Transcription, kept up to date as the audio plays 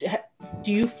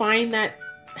do you find that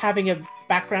having a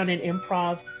background in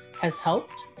improv has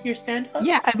helped your stand-up?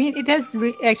 Yeah, I mean, it has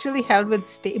actually helped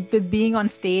with being on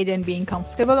stage and being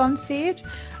comfortable on stage.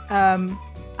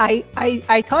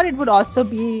 I thought it would also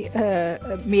be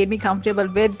made me comfortable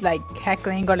with like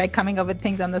heckling or like coming up with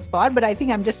things on the spot, but I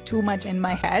think I'm just too much in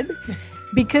my head.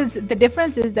 Because the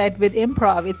difference is that with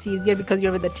improv, it's easier because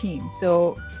you're with a team.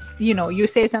 So, you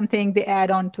say something, they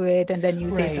add on to it, and then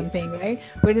you say something, right?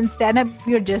 But in stand-up,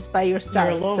 you're just by yourself.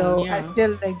 You're alone, so yeah. I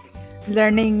still like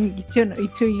learning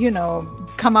to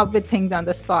come up with things on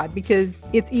the spot, because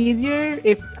it's easier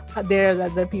if there's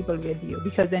other people with you,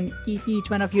 because then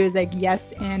each one of you is like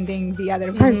yes anding the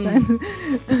other person.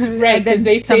 Right, because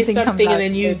they say something and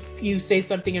then you say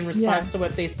something in response to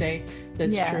what they say.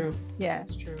 That's true. Yeah,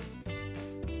 that's true.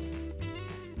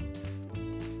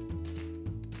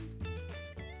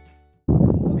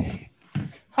 Okay.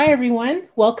 Hi everyone,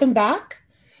 welcome back.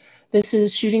 This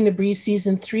is Shooting the Breeze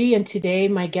Season 3, and today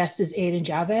my guest is Aiden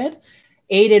Javed.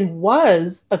 Aiden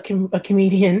was a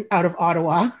comedian out of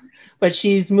Ottawa, but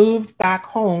she's moved back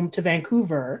home to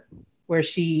Vancouver, where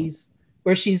she's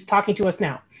talking to us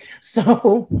now.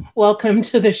 So welcome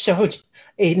to the show,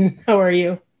 Aiden. How are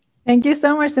you? Thank you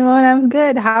so much, Simone. I'm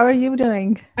good. How are you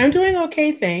doing? I'm doing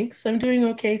okay, thanks.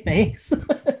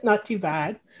 Not too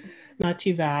bad. Not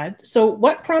too bad. So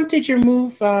what prompted your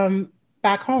move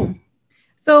back home?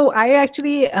 So I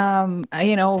actually,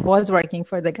 was working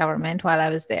for the government while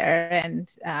I was there, and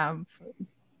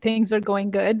things were going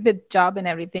good with job and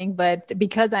everything. But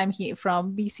because I'm here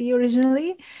from BC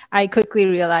originally, I quickly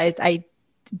realized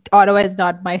Ottawa is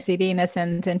not my city in a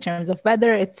sense in terms of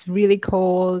weather. It's really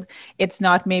cold. It's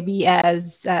not maybe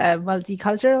as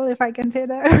multicultural, if I can say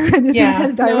that.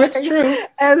 Yeah, no, it's true.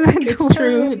 It's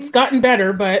true. It's gotten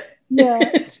better, but yeah,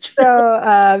 it's true.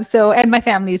 So, and my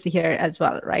family is here as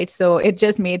well, right? So it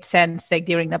just made sense, like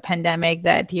during the pandemic,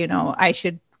 that I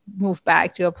should move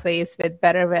back to a place with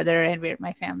better weather and where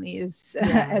my family is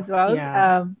as well.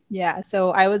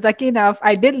 So I was lucky enough.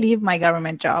 I did leave my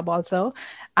government job also.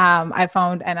 I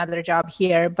found another job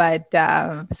here, but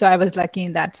so I was lucky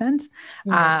in that sense.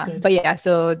 But yeah,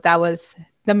 so that was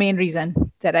the main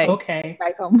reason that I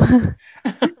back home.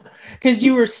 Because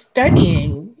you were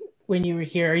studying when you were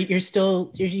here. Are you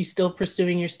still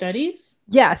pursuing your studies?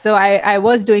 Yeah, so I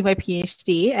was doing my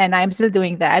PhD and I'm still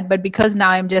doing that, but because now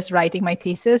I'm just writing my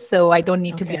thesis, so I don't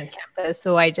need to be on campus.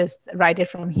 So I just write it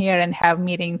from here and have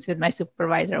meetings with my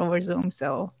supervisor over Zoom.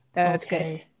 So that's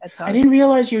good. That's all. I didn't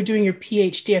realize you were doing your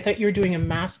PhD. I thought you were doing a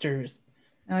master's,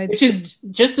 which is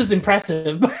just as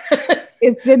impressive.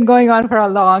 It's been going on for a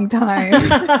long time.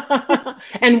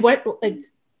 And what,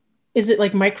 is it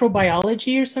like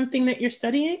microbiology or something that you're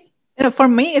studying? For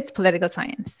me, it's political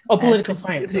science. Oh, political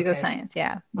science. Political science,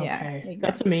 yeah. Okay. Yeah.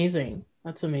 That's amazing.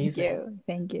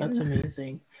 Thank you. That's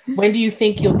amazing. When do you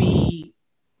think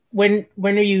when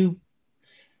are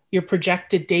your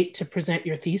projected date to present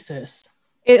your thesis?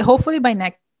 Hopefully by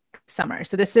next summer.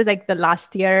 So this is like the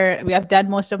last year. We have done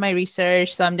most of my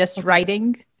research. So I'm just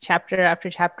writing chapter after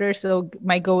chapter. So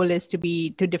my goal is to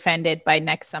defend it by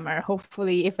next summer.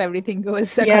 Hopefully, if everything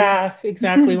goes. Yeah,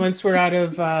 exactly. Once we're out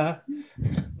of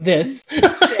this.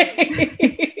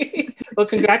 Well,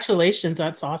 congratulations.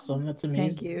 That's awesome. That's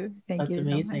amazing. Thank you. That's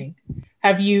amazing. So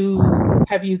much.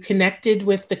 Have you connected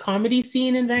with the comedy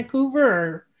scene in Vancouver?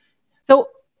 Or? So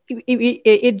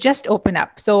it just opened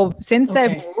up. So since I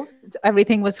moved,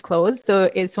 everything was closed. So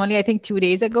it's only, I think, 2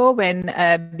 days ago when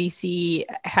BC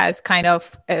has kind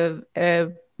of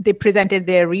they presented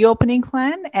their reopening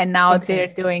plan, and now they're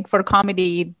doing for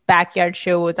comedy backyard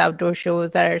shows, outdoor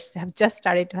shows have just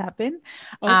started to happen.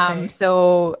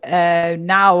 So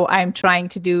now I'm trying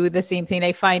to do the same thing,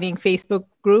 like finding Facebook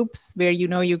groups where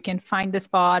you can find the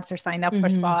spots or sign up for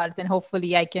spots, and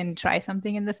hopefully I can try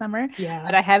something in the summer. Yeah.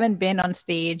 But I haven't been on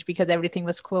stage because everything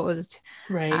was closed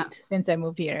since I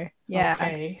moved here. Yeah.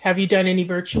 Okay. Have you done any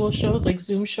virtual shows, like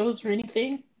Zoom shows or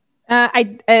anything?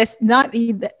 Not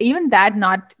even that,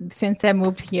 not since I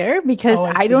moved here, because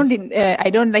I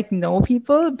don't like know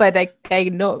people, but I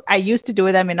know I used to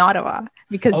do them in Ottawa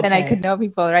because then I could know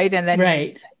people, right? And then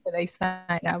I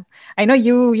sign up. I know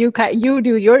you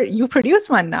produce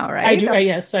one now, right? I do.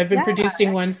 Yes, I've been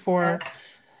producing one for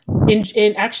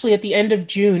in actually at the end of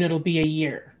June it'll be a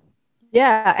year.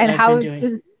 Yeah, and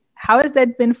how has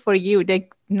that been for you?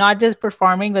 Like, not just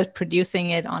performing, but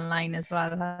producing it online as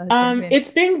well? It's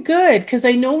been good because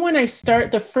I know when I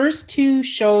start the first 2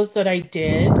 shows that I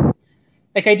did,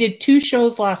 like I did 2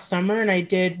 shows last summer, and I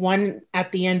did one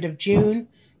at the end of June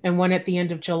and one at the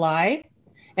end of July.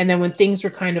 And then when things were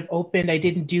kind of opened, I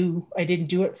didn't do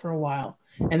it for a while.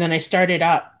 And then I started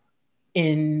up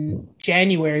in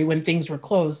January when things were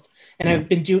closed, and I've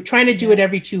been trying to do it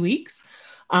every 2 weeks.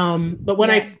 But when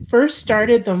I first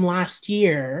started them last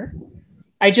year,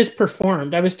 I just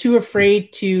performed. I was too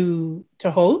afraid to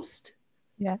host.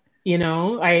 Yeah. You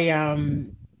know,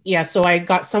 so I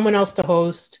got someone else to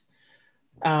host.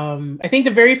 I think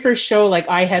the very first show, like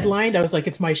I headlined, I was like,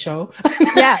 it's my show.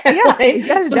 Yeah.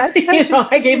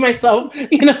 I gave myself,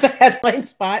 the headline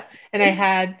spot, and I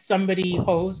had somebody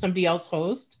else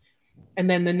host. And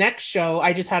then the next show,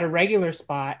 I just had a regular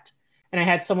spot, and I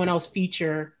had someone else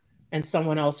feature and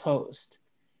someone else host.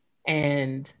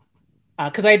 And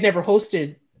because I had never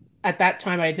hosted at that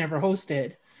time, I had never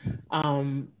hosted.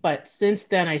 But since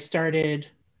then I started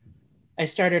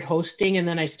hosting, and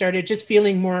then I started just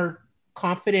feeling more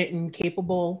confident and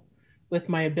capable with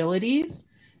my abilities.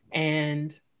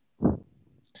 And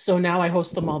so now I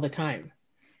host them all the time.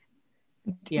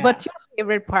 Yeah. What's your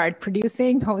favorite part?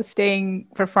 Producing, hosting,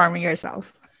 performing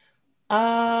yourself?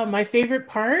 My favorite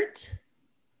part,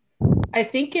 I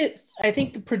think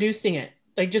the producing it,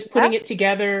 like just putting it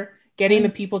together, getting the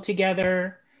people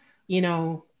together,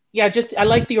 I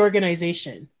like the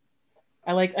organization.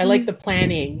 I like the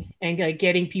planning and like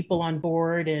getting people on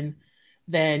board, and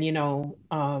then we're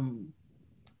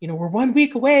 1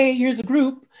 week away. Here's a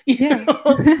group.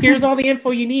 Here's all the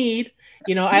info you need.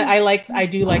 I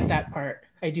do like that part.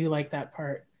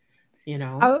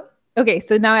 Okay,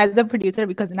 so now as the producer,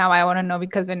 because now I want to know,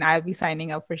 because when I'll be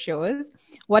signing up for shows,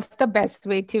 what's the best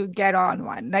way to get on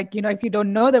one? Like, if you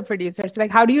don't know the producers,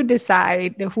 like how do you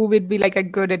decide who would be like a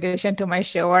good addition to my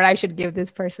show, or I should give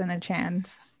this person a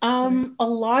chance? A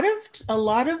lot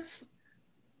of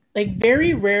like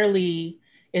very rarely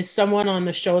is someone on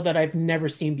the show that I've never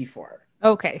seen before.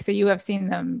 Okay, so you have seen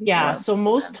them before. Yeah, so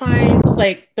most times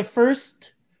like I'd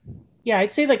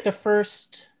say like the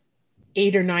first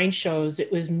 8 or 9 shows,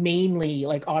 it was mainly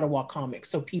like Ottawa comics.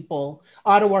 So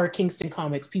Ottawa or Kingston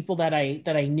comics, people that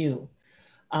I knew.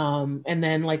 And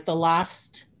then like the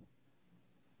last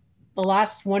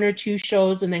 1 or 2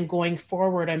 shows, and then going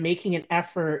forward, I'm making an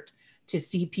effort to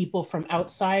see people from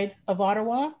outside of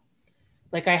Ottawa.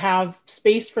 Like I have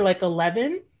space for like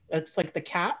 11, that's like the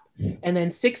cap. And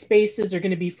then 6 spaces are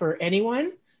going to be for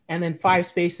anyone. And then 5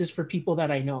 spaces for people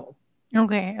that I know.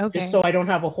 Okay. Just so I don't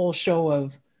have a whole show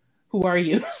of who are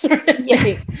you sort of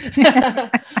thing.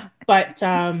 But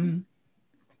I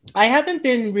haven't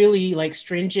been really like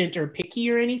stringent or picky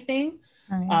or anything.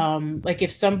 Like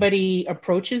if somebody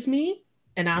approaches me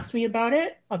and asks me about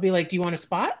it, I'll be like, do you want a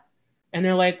spot? And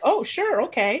they're like, oh, sure.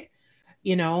 Okay.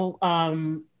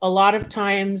 A lot of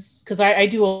times, because I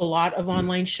do a lot of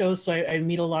online shows, so I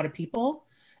meet a lot of people.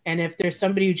 And if there's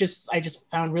somebody who I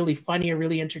just found really funny or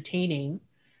really entertaining,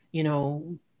 you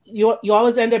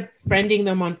always end up friending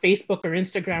them on Facebook or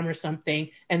Instagram or something.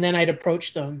 And then I'd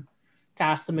approach them to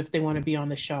ask them if they want to be on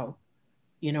the show,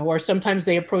 or sometimes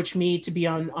they approach me to be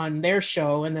on their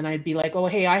show. And then I'd be like, oh,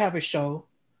 hey, I have a show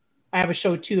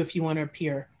too, if you want to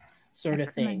appear, sort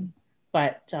of thing.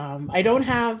 But I don't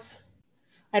have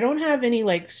any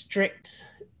like strict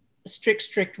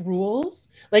rules.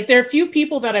 Like there are a few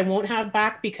people that I won't have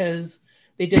back because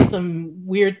they did some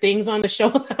weird things on the show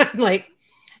that I'm like,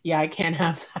 yeah, I can't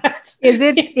have that.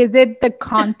 Is it the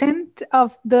content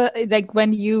of like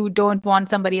when you don't want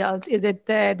somebody else? Is it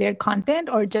their content,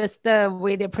 or just the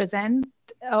way they present,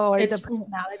 or the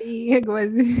personality?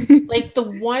 Like the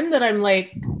one that I'm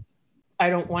like, I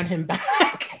don't want him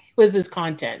back was his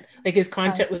content. Like his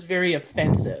content was very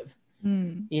offensive.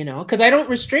 Because I don't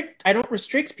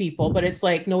restrict people, but it's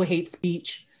like no hate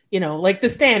speech, like the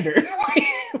standard.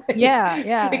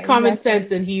 Like common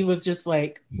sense. And he was just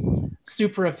like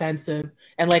super offensive.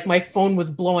 And like my phone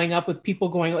was blowing up with people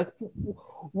going like,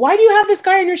 why do you have this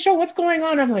guy on your show? What's going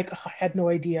on? I'm like, oh, I had no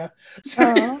idea.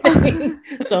 So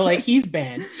like he's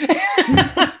banned.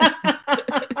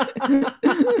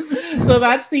 So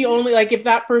that's the only, like, if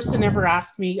that person ever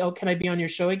asked me, oh, can I be on your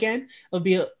show again? It'll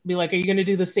be like, are you going to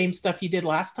do the same stuff you did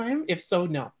last time? If so,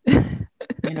 no.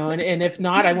 And if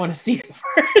not, I want to see it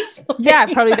first.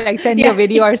 Probably like send you a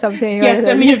video or something. Yeah,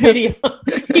 send me a video.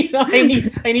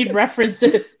 I need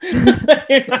references.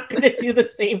 You're not going to do the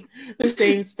same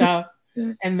stuff.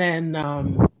 And then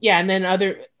and then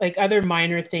other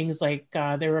minor things, like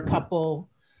there were a couple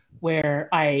where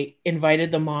I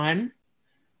invited them on,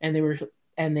 and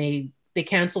they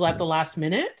canceled at the last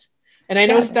minute. And I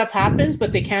know stuff happens,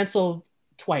 but they canceled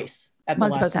twice at the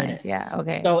last minute. Yeah,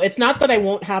 okay. So it's not that I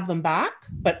won't have them back,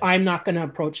 but I'm not going to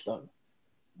approach them.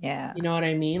 Yeah. You know what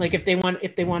I mean? Like if they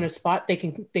want a spot, they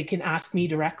can ask me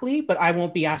directly, but I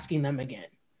won't be asking them again,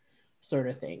 sort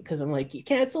of thing. Because I'm like, you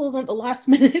canceled at the last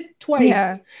minute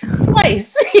twice.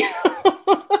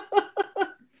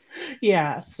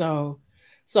 Yeah, so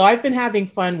I've been having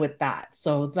fun with that.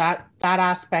 So that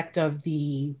aspect of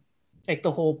the like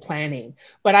the whole planning.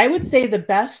 But I would say the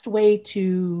best way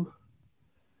to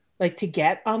like to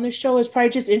get on the show is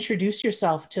probably just introduce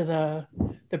yourself to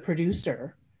the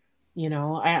producer. You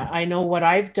know, I know what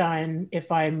I've done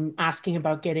if I'm asking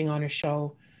about getting on a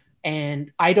show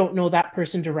and I don't know that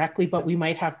person directly, but we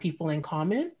might have people in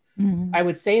common. Mm-hmm. I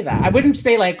would say that. I wouldn't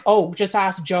say like, oh, just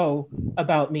ask Joe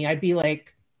about me. I'd be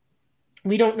like,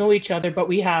 we don't know each other, but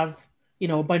we have, you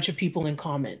know, a bunch of people in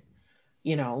common,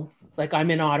 you know, like I'm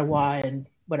in Ottawa and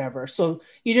whatever. So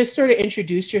you just sort of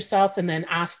introduce yourself and then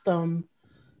ask them,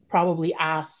 probably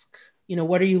ask, you know,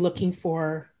 what are you looking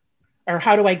for? Or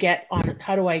how do I get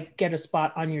a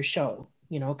spot on your show?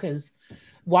 You know, because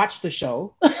watch the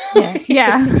show. Yeah.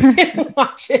 Yeah.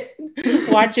 Watch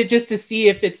it just to see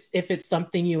if it's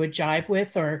something you would jive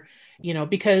with, or, you know,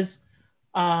 because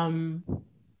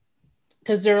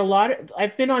there are a lot of,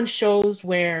 I've been on shows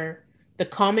where the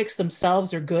comics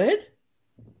themselves are good,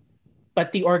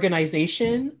 but the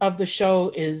organization of the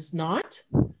show is not.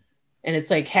 And it's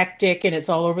like hectic and it's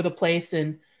all over the place.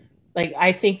 And like,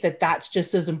 I think that that's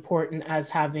just as important as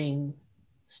having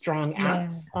strong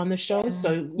acts on the show.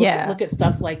 So look at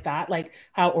stuff like that, like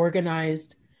how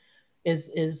organized is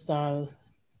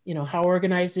you know, how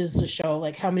organized is the show?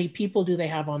 Like how many people do they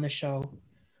have on the show?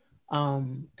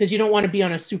 Because you don't want to be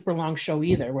on a super long show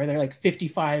either, where they're like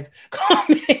 55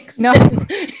 comics. No.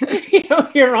 And, you know,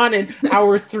 you're on an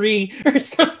hour 3 or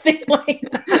something like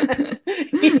that.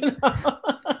 You know?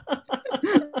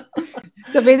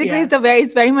 So basically,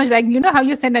 it's very much like, you know, how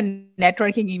you send a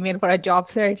networking email for a job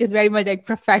search. It's very much like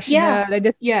professional.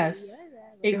 Yeah. Yes.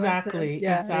 Exactly.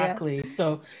 Exactly.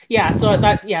 So that's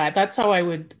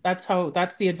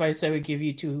the advice I would give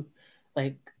you to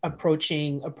like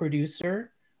approaching a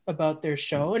producer about their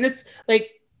show. And it's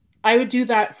like, I would do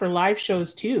that for live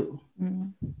shows too.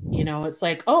 Mm-hmm. You know, it's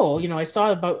like, oh, you know, I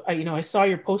saw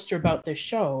your poster about this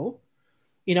show,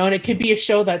 you know, and it could be a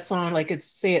show that's on, like,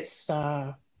 it's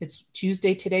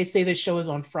Tuesday today, say the show is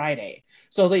on Friday.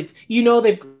 So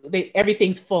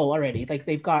everything's full already. Like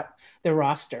they've got their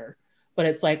roster, but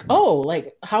it's like, oh,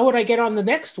 like, how would I get on the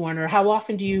next one? Or how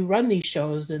often do you run these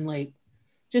shows? And like,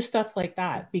 just stuff like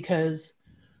that, because,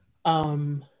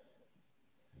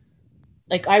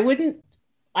 like I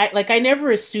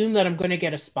never assume that I'm going to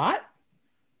get a spot.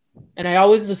 And I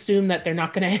always assume that they're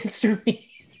not going to answer me.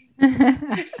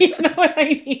 You know what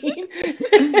I mean?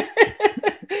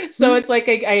 So it's like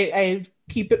I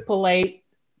keep it polite,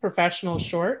 professional,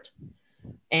 short.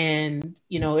 And,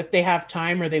 you know, if they have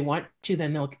time or they want to,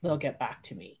 then they'll get back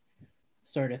to me,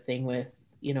 sort of thing.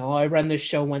 With, you know, I run this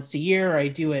show once a year, or I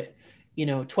do it, you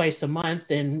know, twice a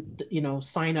month, and, you know,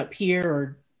 sign up here,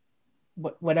 or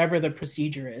whatever the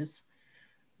procedure is,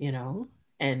 you know.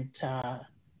 And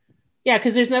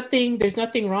because there's nothing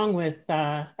wrong with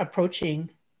approaching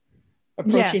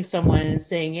someone and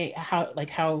saying, hey,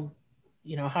 how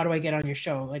you know, how do I get on your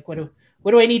show? Like, who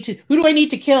do I need to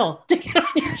kill to get on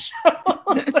your show?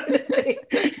 Sort of thing.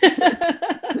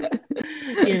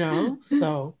 You know,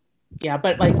 so yeah.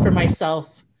 But like for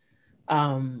myself,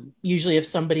 usually if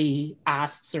somebody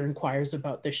asks or inquires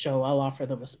about the show, I'll offer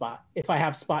them a spot. If I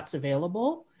have spots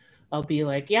available, I'll be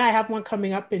like, yeah, I have one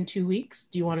coming up in 2 weeks.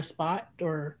 Do you want a spot?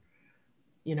 Or,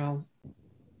 you know,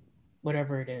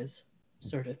 whatever it is,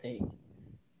 sort of thing.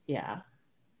 Yeah.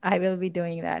 I will be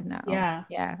doing that now. Yeah.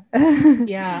 Yeah.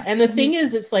 Yeah. And the thing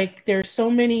is, it's like, there's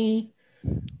so many,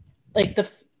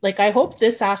 like I hope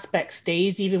this aspect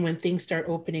stays even when things start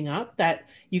opening up, that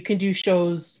you can do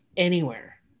shows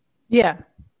anywhere. Yeah.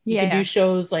 You can do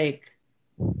shows like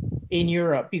in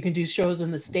Europe, you can do shows in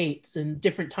the States and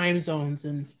different time zones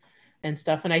and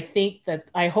stuff. And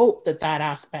I hope that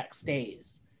aspect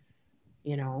stays,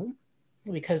 you know,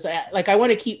 because I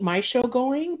want to keep my show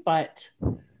going, but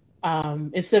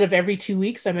instead of every 2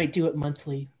 weeks, I might do it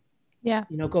monthly. Yeah.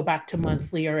 You know, go back to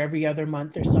monthly or every other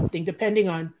month or something, depending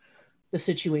on the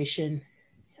situation.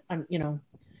 You know,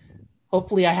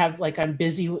 hopefully I'm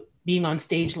busy being on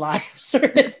stage live,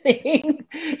 sort of thing,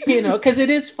 you know, because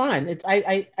it is fun.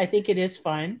 I think it is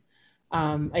fun.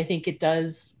 I think it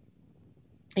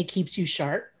keeps you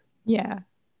sharp. Yeah.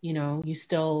 You know, you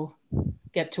still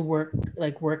get to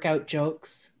work out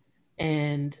jokes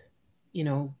and, you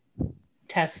know,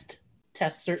 test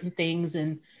certain things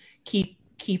and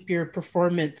keep your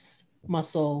performance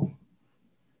muscle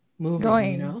moving,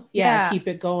 going. You know? Yeah, keep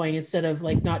it going instead of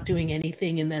like not doing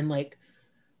anything. And then like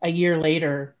a year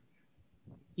later,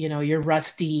 you know, you're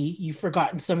rusty, you've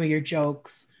forgotten some of your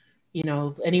jokes, you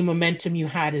know, any momentum you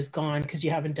had is gone because you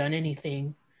haven't done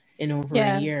anything in over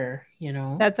a year, you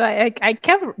know. That's why I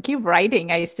keep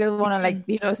writing. I still want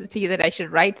to see that I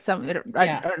should write some or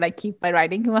like keep my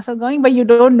writing muscle going, but you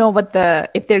don't know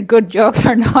if they're good jokes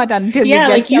or not until you get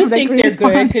like you think they're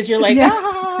good because you're like,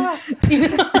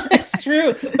 it's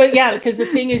true. But because the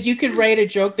thing is, you could write a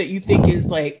joke that you think is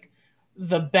like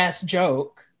the best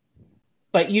joke,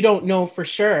 but you don't know for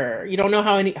sure. You don't know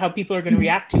how people are going to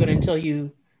react to it until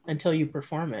you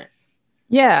perform it.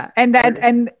 Yeah, and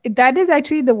that is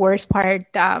actually the worst part.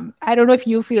 I don't know if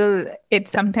you feel it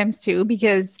sometimes too,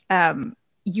 because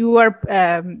you are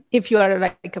if you are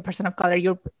like a person of color,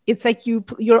 it's like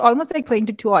you're almost like playing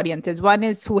to two audiences. One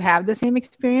is who have the same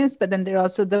experience, but then there are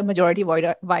also the majority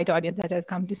white audience that have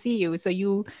come to see you. So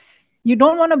you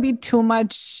don't want to be too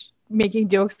much making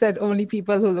jokes that only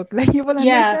people who look like you will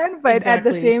understand, but at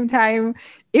the same time,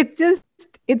 it's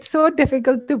so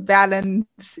difficult to balance,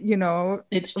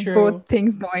 it's true, both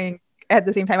things going at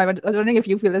the same time. I was wondering if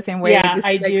you feel the same way.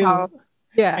 I do.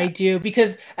 I do,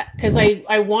 because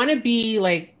I want to be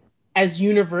like as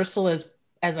universal as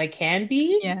I can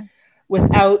be,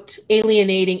 without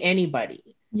alienating anybody.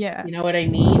 Yeah, you know what I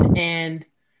mean. And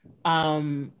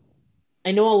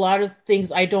I know a lot of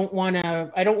things I don't want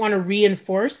to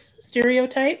reinforce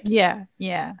stereotypes. Yeah.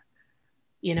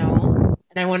 And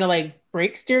I want to like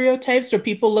break stereotypes so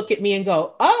people look at me and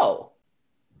go, oh,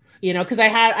 because I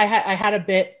had a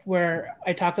bit where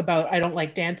I talk about I don't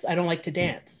like to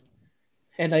dance,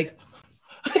 and like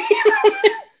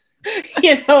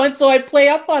and so I play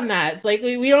up on that. It's like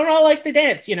we don't all like to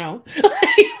dance,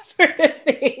 sort of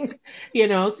thing,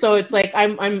 so it's like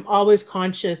I'm always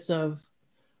conscious of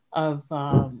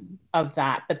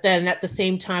that. But then at the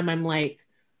same time, I'm like,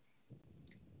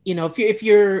 if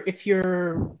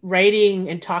you're writing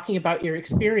and talking about your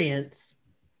experience,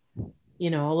 a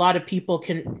lot of people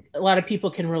can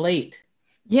relate.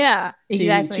 Yeah,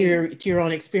 exactly. To your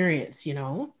own experience,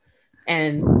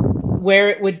 and where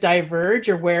it would diverge,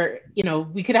 or where,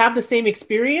 we could have the same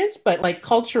experience, but like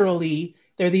culturally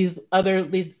there are these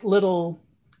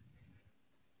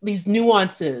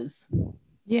nuances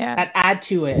that add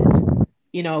to it,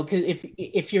 because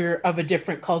if you're of a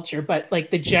different culture, but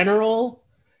like the general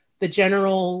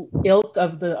ilk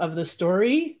of the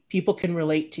story, people can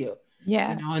relate to.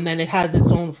 And then it has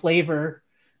its own flavor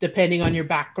depending on your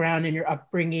background and your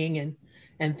upbringing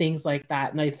and things like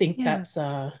that. And I think that's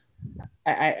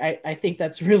I think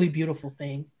that's a really beautiful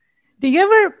thing. Do you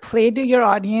ever play to your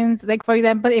audience? Like, for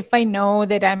example, if I know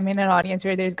that I'm in an audience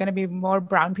where there's going to be more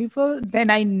brown people,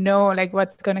 then I know like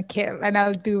what's going to kill, and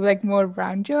I'll do like more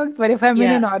brown jokes. But if I'm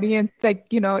in an audience like,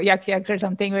 Yuk Yuk's or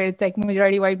something where it's like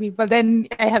majority white people, then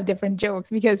I have different jokes,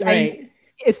 because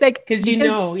it's like, because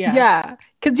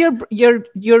because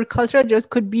your cultural jokes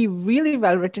could be really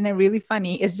well written and really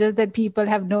funny. It's just that people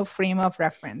have no frame of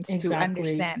reference to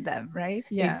understand them, right?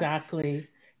 Exactly.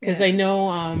 Because I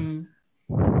know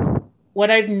what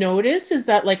I've noticed is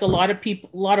that like a lot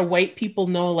of white people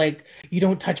know, like, you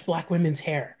don't touch black women's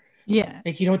hair.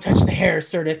 Like, you don't touch the hair,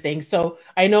 sort of thing. So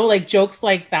I know like jokes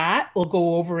like that will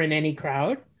go over in any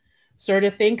crowd, sort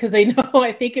of thing. Because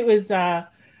I think it was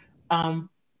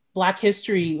Black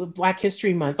History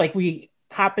Month. Like, we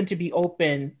happened to be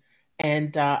open,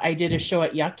 and I did a show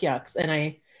at Yuk Yuk's,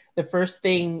 and the first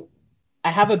thing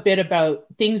I have a bit about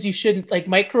things you shouldn't, like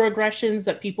microaggressions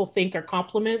that people think are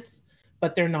compliments,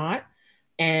 but they're not.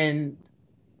 And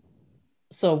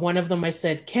so one of them, I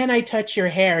said, "Can I touch your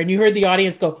hair?" And you heard the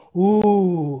audience go,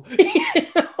 "Ooh,"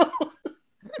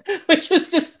 which was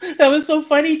that was so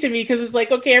funny to me, because it's like,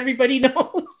 okay, everybody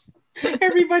knows, sort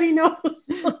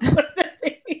of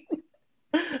thing.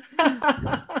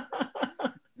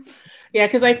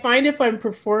 Because I find if I'm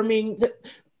performing,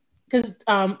 because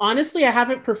honestly, I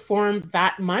haven't performed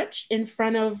that much in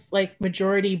front of like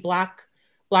majority black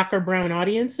or brown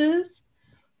audiences.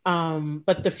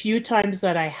 But the few times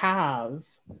that I have,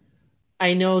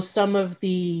 I know some of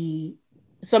the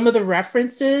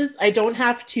references.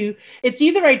 It's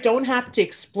either I don't have to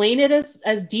explain it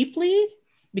as deeply,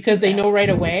 because they know right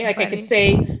away. Like, I could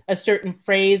say a certain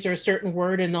phrase or a certain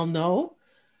word and they'll know.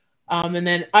 And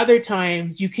then other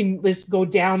times you can just go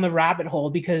down the rabbit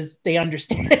hole because they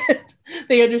understand.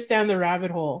 They understand the rabbit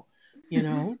hole,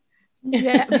 because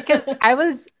I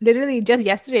was literally just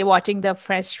yesterday watching the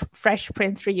Fresh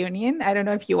Prince reunion. I don't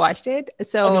know if you watched it.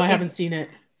 So no, I haven't seen it.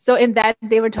 So in that,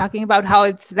 they were talking about how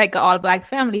it's like an all black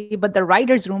family, but the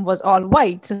writer's room was all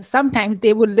white. So sometimes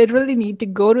they would literally need to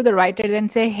go to the writers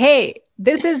and say, "Hey,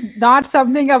 this is not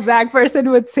something a black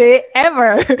person would say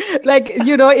ever." Like, if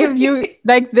you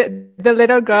like the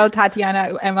little girl,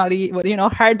 Tatiana Emily,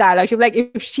 her dialogue, she'd be like,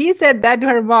 if she said that to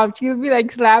her mom, she would be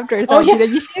like slapped or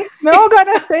something. no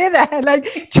gonna say that, like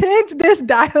change this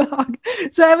dialogue.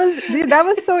 So that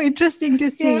was so interesting to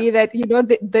see that, you know,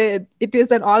 it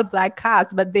is an all black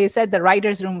cast, but they said the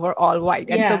writers room were all white,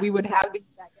 and so we would have these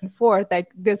back and forth,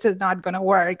 like this is not gonna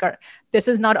work, or this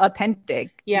is not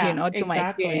authentic, you know, to my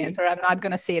experience, or I'm not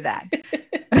gonna say that.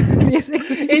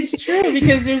 It's true,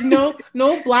 because there's no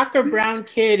black or brown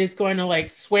kid is going to like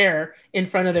swear in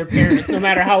front of their parents, no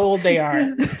matter how old they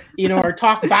are, you know, or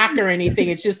talk back or anything.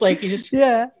 It's just like you just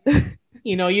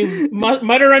you know, you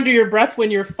mutter under your breath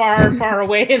when you're far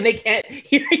away and they can't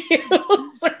hear you,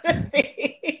 sort of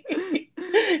thing.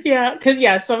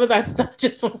 Because some of that stuff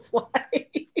just won't fly.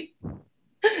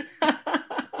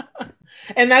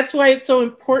 And that's why it's so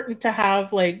important to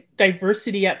have like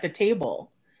diversity at the table.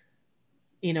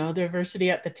 You know, diversity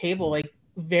at the table, like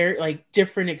very like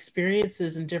different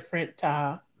experiences and different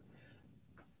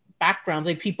backgrounds,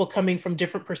 like people coming from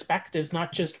different perspectives,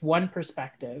 not just one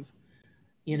perspective,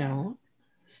 you know.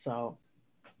 So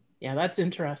yeah, that's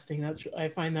interesting. I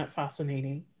find that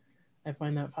fascinating.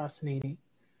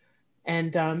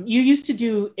 And you used to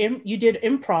do you did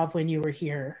improv when you were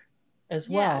here as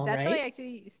well, that's right? how I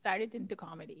actually started into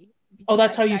comedy. Oh,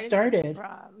 that's how you started.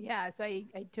 Yeah, so I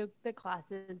took the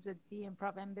classes with the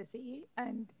Improv Embassy,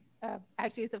 and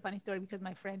actually it's a funny story because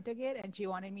my friend took it and she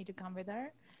wanted me to come with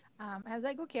her. I was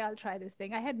like, okay, I'll try this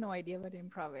thing. I had no idea what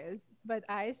improv is, but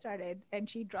I started and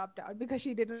she dropped out because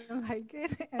she didn't like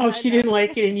it. She didn't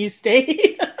like it and you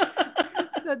stayed?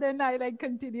 So then I like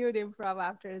continued improv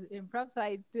after improv. So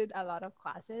I did a lot of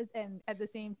classes, and at the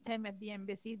same time at the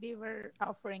embassy, they were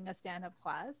offering a stand-up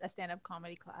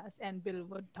comedy class, and Bill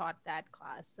Wood taught that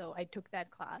class. So I took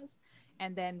that class,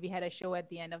 and then we had a show at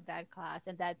the end of that class,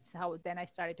 and that's how then I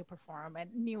started to perform and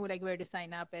knew like where to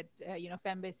sign up at,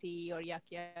 Fembassy or Yuck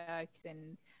Yucks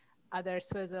and other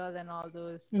Swizzle and all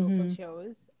those local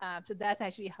shows. So that's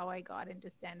actually how I got into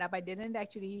stand-up. I didn't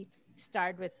actually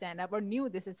start with stand-up or knew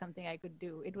this is something I could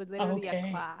do. It was literally a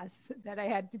class that I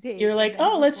had to take. You're like,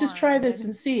 let's just try this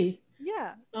and see.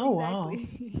 Yeah. Oh,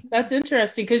 exactly. Wow. That's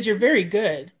interesting because you're very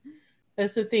good.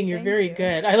 That's the thing. You're very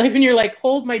good. I like when you're like,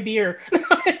 hold my beer.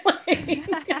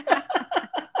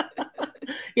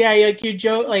 Yeah, like you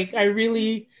joke, like I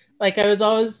really, like I was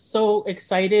always so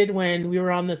excited when we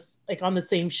were on this, like on the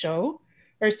same show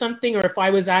or something, or if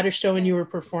I was at a show and you were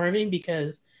performing,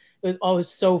 because it was always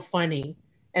so funny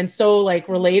and so like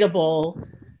relatable,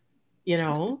 you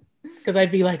know, because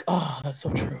I'd be like, oh, that's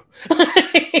so true.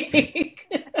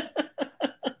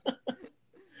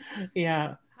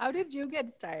 Yeah. How did you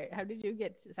get started?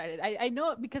 I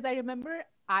know because I remember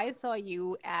I saw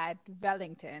you at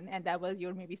Wellington, and that was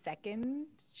your maybe second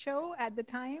show at the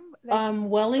time.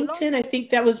 Wellington, I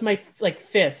think that was my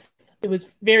fifth. It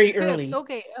was very early.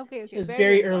 Okay. It was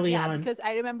very early on. Because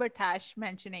I remember Tash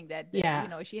mentioning that,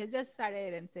 she has just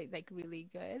started and say like really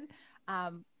good.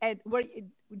 And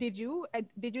did you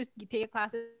take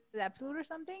classes at Absolute or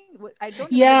something? I don't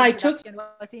know. Yeah, I took.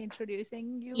 Was he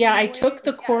introducing you? Yeah, I took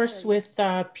the course with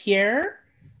Pierre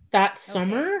that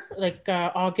summer, like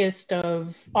August,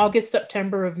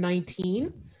 September of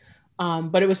 19.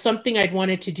 But it was something I'd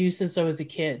wanted to do since I was a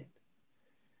kid.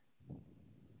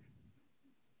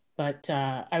 But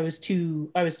I was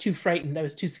too frightened. I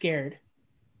was too scared.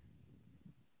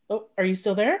 Oh, are you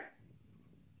still there?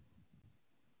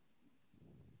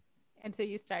 And so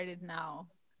you started now.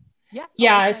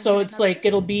 Yeah. So it's like,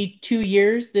 it'll be 2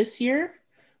 years this year,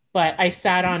 but I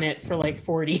sat on it for like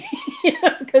 40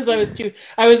 because I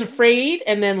was afraid.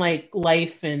 And then like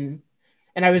life and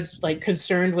I was like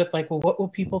concerned with like, well, what will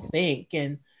people think?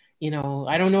 And,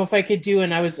 I don't know if I could do,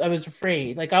 and I was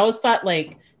afraid. Like I always thought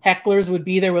like hecklers would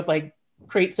be there with like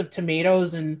crates of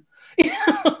tomatoes and,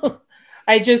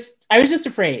 I was just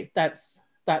afraid. That's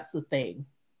the thing.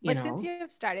 But since you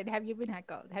have started, have you been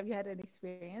heckled? Have you had an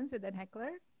experience with a heckler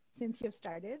since you've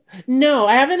started? No,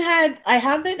 I haven't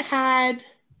had,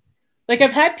 like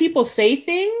I've had people say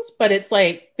things, but it's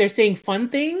like they're saying fun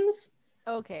things.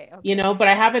 Okay. But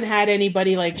I haven't had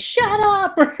anybody like, shut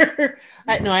up, or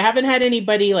no, I haven't had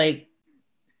anybody like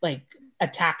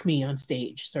attack me on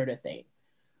stage sort of thing.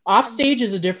 Off stage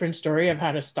is a different story. I've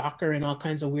had a stalker and all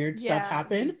kinds of weird stuff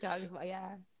happen.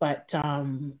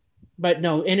 But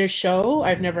no, in a show,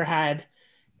 I've never had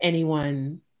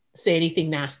anyone say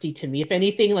anything nasty to me. If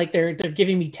anything, like they're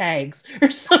giving me tags or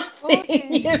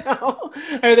something,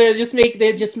 or they just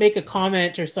make a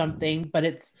comment or something, but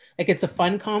it's like, it's a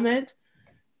fun comment,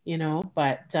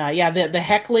 but the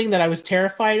heckling that I was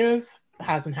terrified of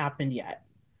hasn't happened yet.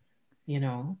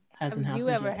 Have you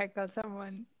ever heckled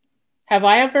someone? Have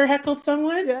I ever heckled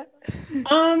someone? Yeah.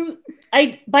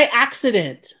 By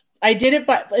accident. I did it,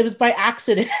 but it was by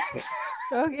accident.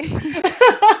 Okay.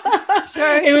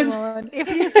 Sure, It was, Simone, if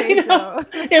you say so.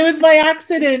 It was by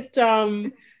accident.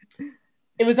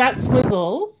 It was at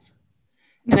Swizzles,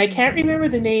 and I can't remember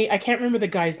the name. I can't remember the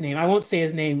guy's name. I won't say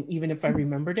his name, even if I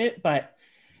remembered it. But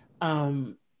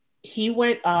he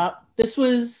went up. This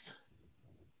was,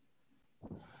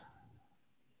 I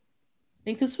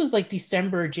think this was like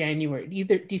December, January,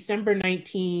 either December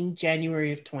 19,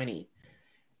 January of 20.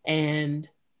 And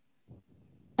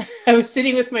I was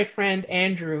sitting with my friend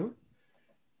Andrew,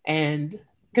 and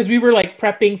because we were like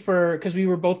prepping because we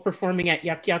were both performing at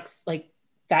Yuck Yucks like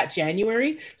that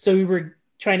January. So we were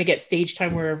trying to get stage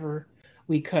time wherever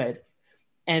we could.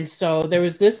 And so there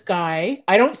was this guy.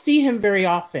 I don't see him very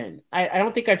often. I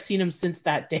don't think I've seen him since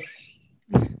that day.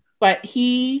 But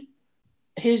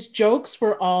his jokes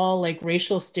were all like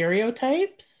racial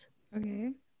stereotypes.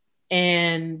 Okay.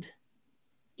 And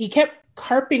he kept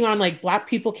harping on like black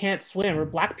people can't swim or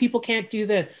black people can't do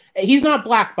this. He's not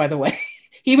black, by the way.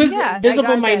 He was a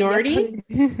visible minority.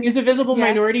 He's a visible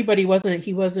minority, but he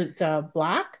wasn't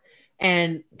black,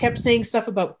 and kept saying stuff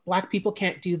about black people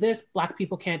can't do this, black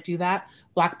people can't do that,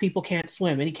 black people can't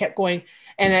swim. And he kept going.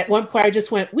 And at one point I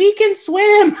just went, "We can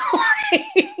swim."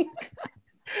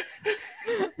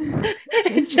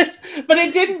 But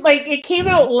it didn't, like, it came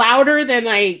out louder than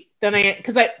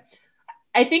because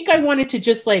I think I wanted to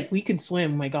just like, "We can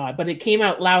swim, my God," but it came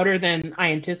out louder than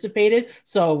I anticipated.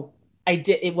 So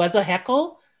it was a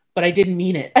heckle, but I didn't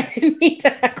mean it. I didn't mean to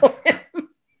heckle him.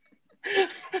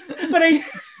 But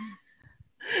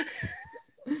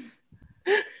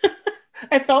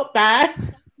I felt bad.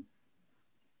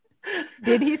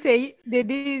 Did he say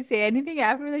anything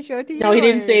after the show to you? No, he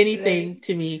didn't say anything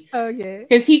to me. Okay.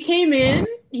 Because he came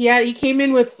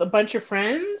in with a bunch of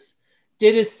friends,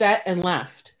 did his set, and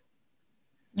left.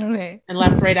 Okay. And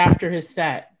left right after his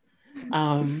set.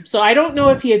 So I don't know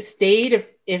if he had stayed,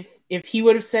 if he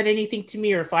would have said anything to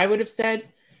me, or if I would have said.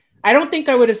 I don't think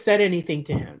I would have said anything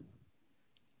to him,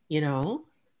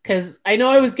 because I know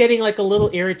I was getting like a little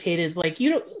irritated. Like,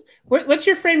 what's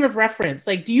your frame of reference?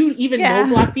 Like, do you even know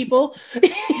black people?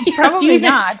 Probably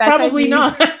not. Probably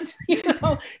not.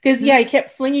 Because I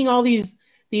kept flinging all these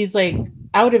like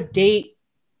out of date,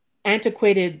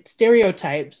 antiquated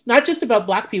stereotypes, not just about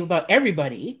black people, about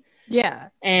everybody. Yeah.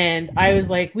 And I was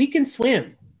like, "We can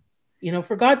swim.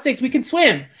 For God's sakes, we can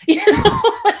swim."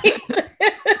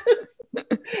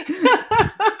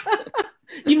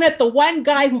 You met the one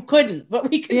guy who couldn't, but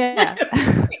we can swim.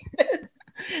 Like this.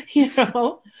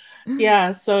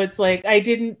 Yeah. So it's like, I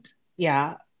didn't,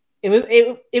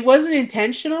 it wasn't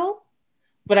intentional,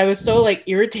 but I was so like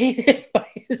irritated by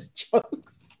his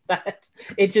jokes that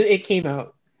it came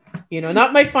out.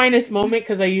 Not my finest moment,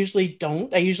 because I usually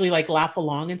don't. I usually like laugh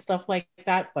along and stuff like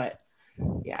that. But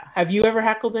yeah, have you ever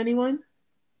heckled anyone?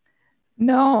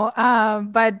 No,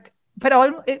 but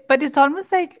it's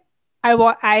almost like I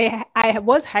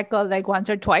was heckled like once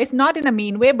or twice, not in a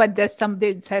mean way, but just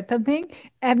somebody said something,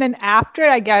 and then after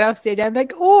I got off stage, I'm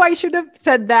like, "Oh, I should have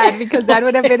said that, because that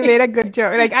would have made a good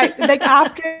joke." Like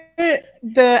after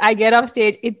I get off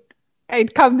stage,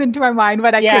 it comes into my mind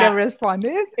what I could have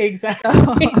responded.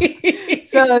 Exactly.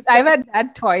 So I've had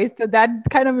that twice. So that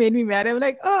kind of made me mad. I'm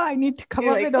like, "Oh, I need to come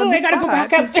up with on the I gotta go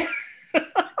back up there."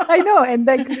 I know, and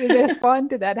like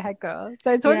respond to that heckle.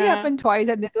 So it's only happened twice,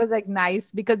 and it was like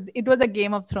nice, because it was a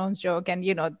Game of Thrones joke, and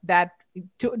that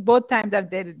both times I've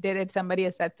did it, somebody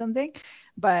has said something,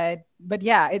 but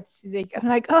yeah, it's like, I'm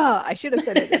like, "Oh, I should have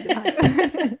said it at the time."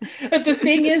 But the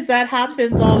thing is, that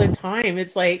happens all the time.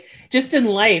 It's like, just in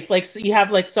life, like, so you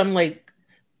have like some like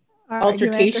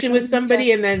altercation with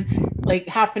somebody, and then like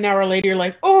half an hour later you're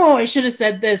like, "Oh, I should have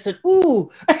said this," and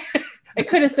 "Ooh, I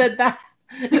could have said that."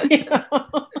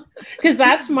 Because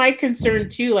that's my concern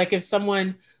too. Like, if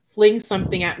someone flings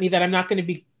something at me that I'm not going to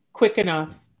be quick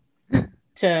enough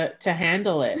to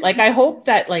handle it. Like, I hope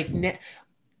that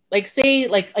like say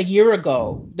like a year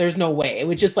ago, there's no way it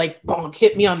would just like bonk,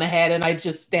 hit me on the head, and I'd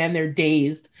just stand there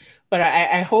dazed. But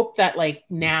I hope that like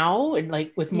now, and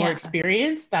like with more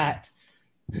experience, that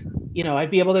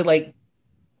I'd be able to like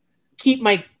keep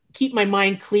my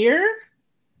mind clear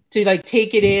to like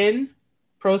take it in,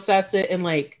 process it, and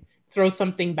like throw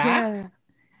something back.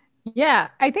 Yeah,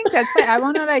 I think that's why I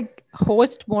want to like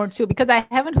host more too, because I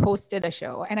haven't hosted a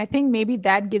show, and I think maybe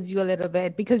that gives you a little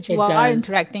bit, because you are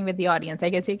interacting with the audience. I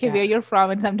guess you can where you're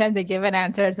from, and sometimes they give an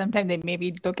answer, sometimes they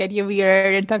maybe look at you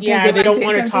weird, and sometimes they don't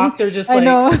want to talk. They're just like,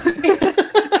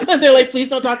 they're like, "Please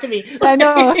don't talk to me." I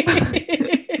know.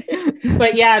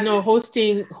 But yeah, no,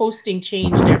 hosting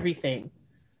changed everything.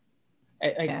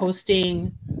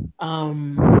 Hosting,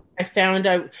 I I found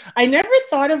I never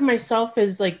thought of myself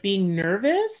as like being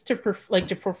nervous to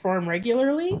to perform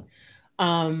regularly.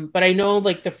 But I know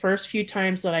like the first few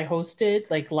times that I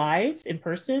hosted like live in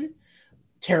person,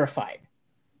 terrified,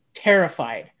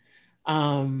 terrified.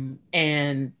 And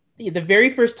the very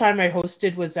first time I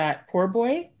hosted was at Poor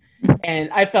Boy,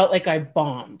 and I felt like I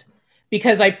bombed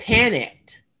because I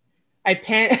panicked.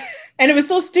 And it was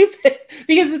so stupid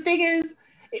because the thing is,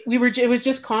 it was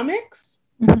just comics,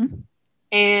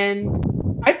 and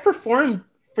I've performed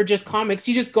for just comics.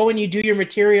 You just go and you do your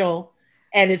material,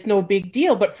 and it's no big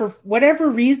deal. But for whatever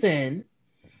reason,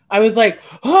 I was like,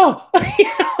 oh,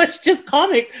 it's just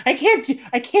comics. I can't.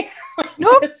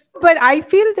 No, but I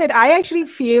feel that I actually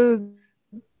feel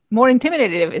more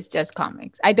intimidated if it's just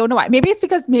comics. I don't know why. Maybe it's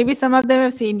because maybe some of them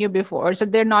have seen you before, so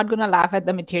they're not gonna laugh at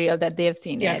the material that they have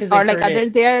seen it. Or like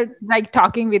others, they're like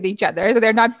talking with each other, so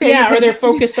they're not paying attention. Or they're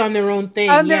focused on their own thing.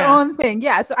 Their own thing.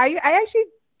 Yeah. So I actually,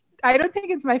 I don't think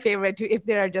it's my favorite if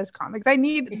there are just comics. I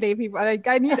need lay people. Like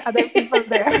I need other people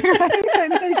there.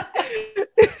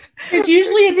 Because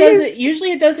usually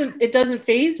it doesn't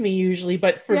faze me usually,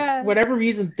 but for whatever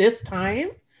reason this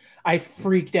time I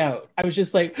freaked out. I was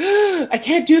just like, I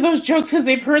can't do those jokes because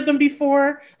they've heard them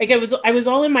before. Like I was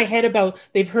all in my head about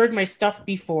they've heard my stuff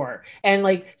before, and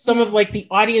like some of like the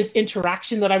audience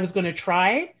interaction that I was going to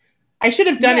try. I should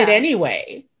have done it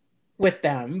anyway with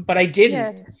them, but I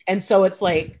didn't. Yeah. And so it's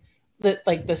like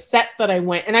the set that I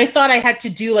went, and I thought I had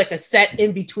to do like a set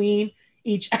in between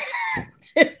each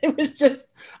act. It was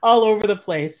just all over the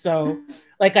place. So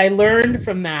like I learned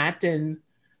from that,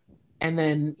 and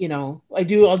then, you know,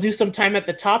 I'll do some time at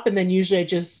the top, and then usually I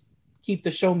just keep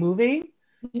the show moving.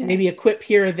 Yeah. Maybe a quip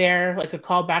here or there, like a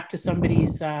call back to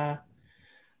somebody's a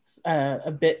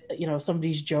bit, you know,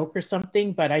 somebody's joke or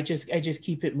something, but I just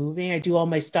keep it moving. I do all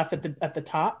my stuff at the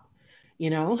top,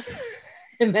 you know,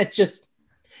 and then just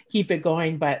keep it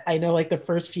going. But I know like the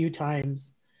first few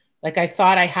times, like I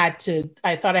thought I had to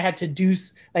do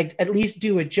like at least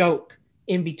do a joke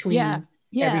in between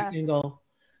every single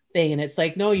thing, and it's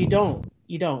like, no, you don't.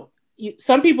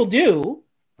 Some people do,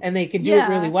 and they can do it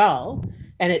really well,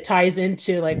 and it ties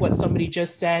into like what somebody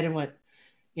just said and what,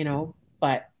 you know.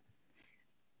 But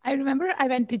I remember I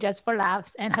went to Just for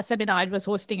Laughs, and Hassan Minaj was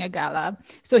hosting a gala.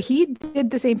 So he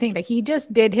did the same thing. Like he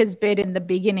just did his bit in the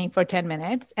beginning for 10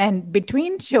 minutes, and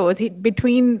between shows, he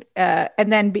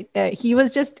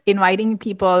was just inviting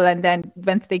people, and then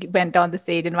once they went on the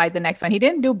stage, invite the next one. He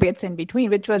didn't do bits in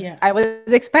between, which was I was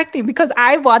expecting because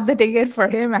I bought the ticket for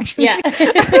him actually. Yeah,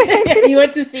 you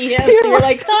went to see him, so you're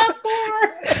like, talk more.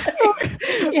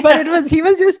 But he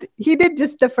did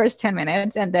just the first 10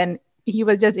 minutes, and then he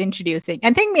was just introducing.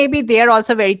 I think maybe they're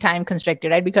also very time constricted,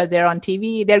 right? Because they're on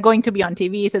TV. They're going to be on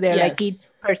TV. So they're like, each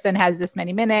person has this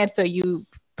many minutes. So you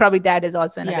probably, that is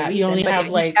also another reason. You only have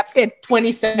like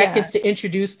 20 seconds to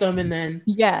introduce them, and then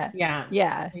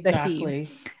exactly.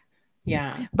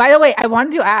 Yeah. By the way, I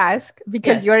wanted to ask,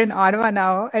 because you're in Ottawa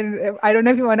now, and I don't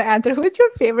know if you want to answer, who is your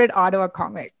favorite Ottawa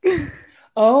comic?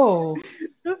 Oh,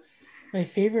 my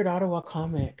favorite Ottawa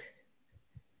comic.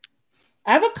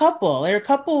 I have a couple. There are a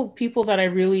couple people that I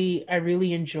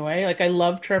really enjoy. Like I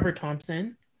love Trevor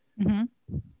Thompson. Mm-hmm.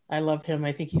 I love him.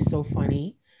 I think he's so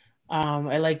funny.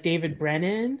 I like David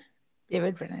Brennan. I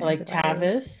like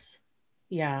Tavis.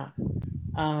 Yeah.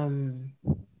 Who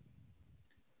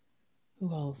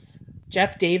else?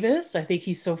 Jeff Davis. I think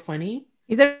he's so funny.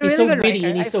 He's so witty writer.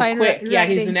 And he's so quick.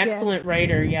 He's an excellent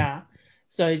writer. Yeah.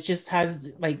 So it just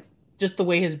has like, just the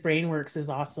way his brain works is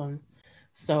awesome.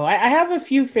 So I have a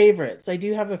few favorites. I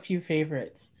do have a few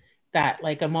favorites that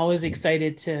like I'm always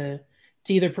excited to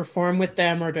either perform with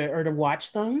them or to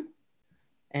watch them.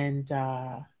 And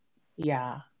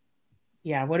yeah.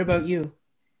 What about you?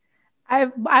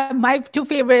 My two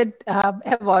favorite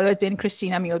have always been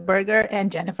Christina Muhlberger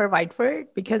and Jennifer Whiteford,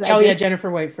 because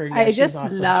Jennifer Whiteford. Yeah, I just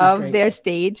awesome. Love their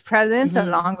stage presence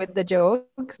along with the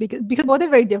jokes, because both are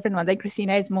very different ones. Like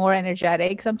Christina is more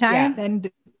energetic sometimes,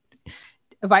 and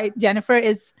Jennifer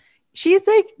she's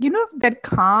like, you know, that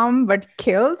calm but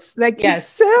kills. Like it's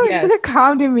so it's a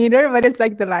calm demeanor, but it's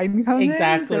like the line comes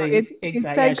exactly. In. So it's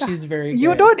like, she's very good.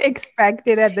 You don't expect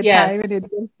it at the time, and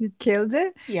it kills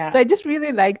it. Yeah. So I just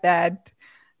really like that.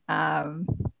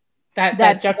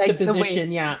 That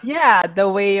juxtaposition. Like the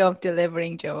way of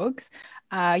delivering jokes.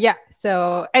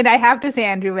 So, and I have to say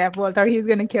Andrew Wembold, or he's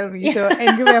gonna kill me. So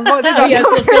Andrew Wembold is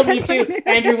he'll kill me too.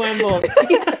 Andrew Wembold.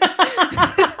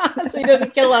 So he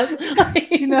doesn't kill us.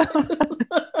 You know.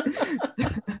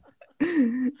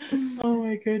 Oh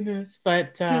my goodness.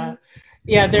 But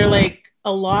they're like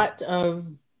a lot of,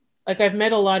 like I've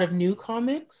met a lot of new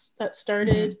comics that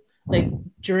started like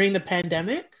during the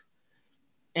pandemic.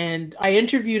 and I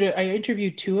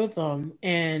interviewed two of them,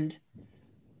 and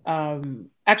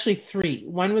actually three.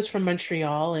 One was from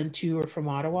Montreal and two were from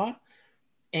Ottawa.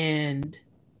 And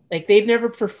like they've never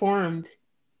performed.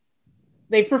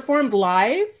 They've performed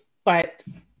live, but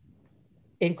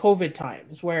in COVID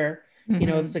times where, you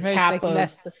know, there's a cap of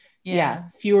less,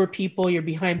 fewer people, you're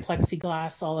behind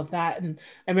plexiglass, all of that. And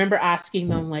I remember asking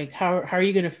them like, how are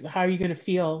you gonna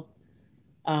feel?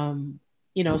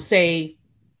 You know, say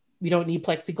we don't need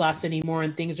plexiglass anymore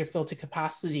and things are filled to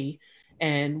capacity.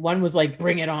 And one was like,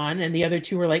 bring it on. And the other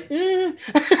two were like,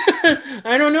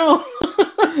 I don't know.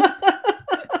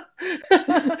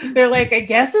 They're like, I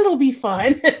guess it'll be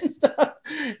fun and stuff,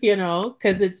 you know,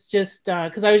 because it's just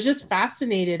because I was just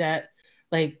fascinated at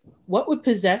like what would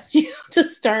possess you to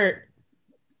start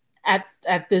at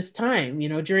this time, you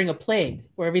know, during a plague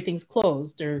where everything's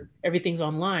closed or everything's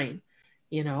online,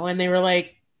 you know. And they were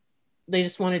like, they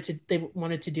wanted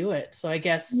to do it. So I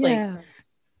guess like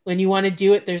when you want to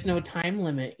do it, there's no time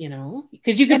limit, you know,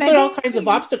 because you can put all kinds of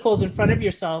obstacles in front of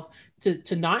yourself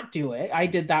to not do it. I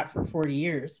did that for 40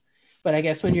 years. But I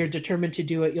guess when you're determined to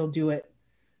do it, you'll do it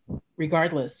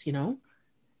regardless, you know?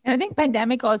 And I think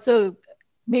pandemic also,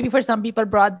 maybe for some people,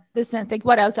 brought this sense, like,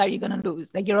 what else are you going to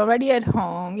lose? Like, you're already at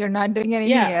home. You're not doing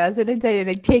anything else. And it's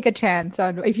like, take a chance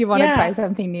on if you want to try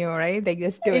something new, right? Like,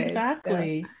 just do it.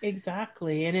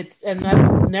 Exactly. And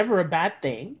that's never a bad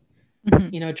thing.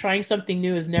 You know, trying something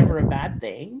new is never a bad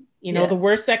thing. You know, the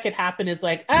worst that could happen is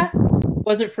like,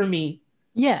 wasn't for me.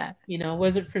 Yeah. You know,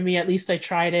 wasn't for me. At least I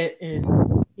tried it and,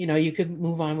 you know, you could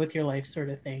move on with your life sort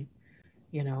of thing,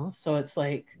 you know? So it's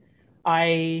like,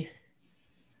 because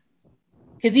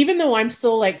even though I'm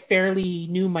still like fairly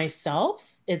new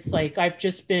myself, it's like, I've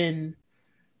just been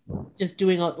just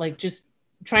doing like, just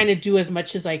trying to do as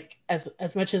much as I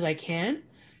can.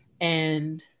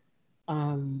 And,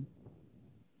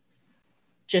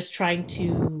 just trying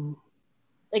to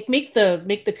like make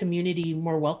the community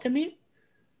more welcoming,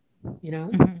 you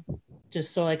know?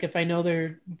 Just so like if I know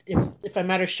if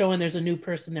I'm at a show and there's a new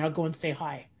person there, I'll go and say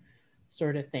hi,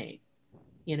 sort of thing.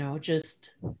 You know,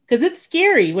 just because it's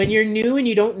scary when you're new and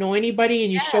you don't know anybody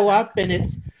and you show up and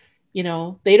it's, you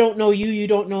know, they don't know you, you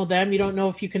don't know them, you don't know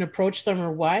if you can approach them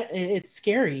or what. It's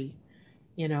scary,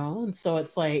 you know? And so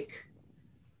it's like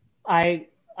I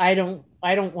don't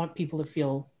want people to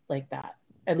feel like that,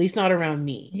 at least not around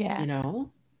me. You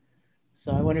know?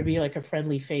 So I want to be like a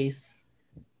friendly face.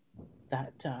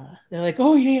 That they're like,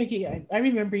 oh yeah, I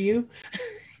remember you.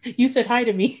 You said hi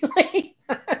to me, like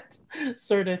that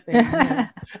sort of thing.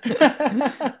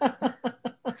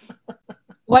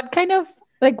 What kind of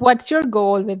like what's your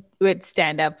goal with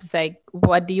stand-ups? Like,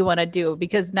 what do you want to do?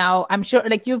 Because now I'm sure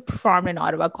like you've performed in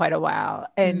Ottawa quite a while,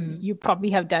 and you probably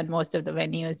have done most of the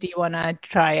venues. Do you want to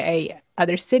try a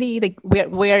other city? Like,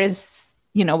 where is,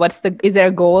 you know, is there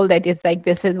a goal that is like,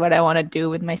 this is what I want to do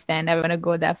with my stand-up? I want to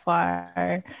go that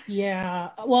far. Yeah.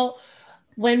 Well,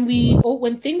 when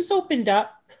things opened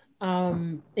up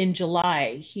in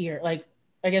July here, like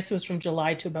I guess it was from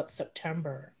July to about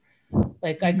September.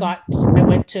 Like I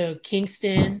went to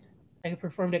Kingston. I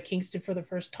performed at Kingston for the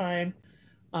first time.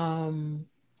 I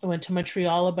went to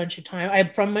Montreal a bunch of times. I'm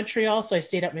from Montreal, so I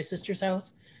stayed at my sister's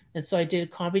house. And so I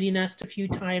did Comedy Nest a few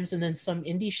times and then some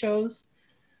indie shows.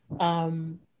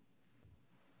 And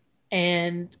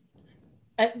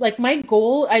like my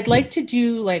goal, I'd like to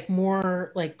do like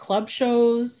more like club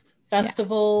shows,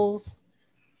 festivals,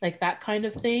 like that kind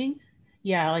of thing.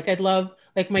 Yeah, like I'd love,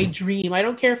 like my dream, I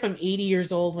don't care if I'm 80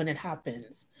 years old when it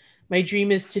happens. My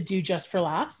dream is to do Just for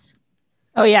Laughs.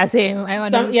 Oh yeah, same.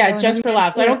 Just for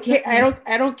laughs. I don't care.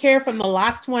 I don't care if I'm the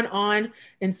last one on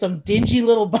in some dingy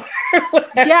little bar.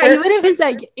 Yeah, even if it's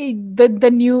like the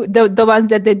new the ones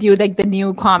that they do like the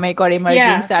new comic or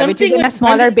emerging stuff, which is in a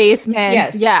smaller basement.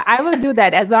 Yes. Yeah, I will do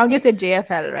that as long as it's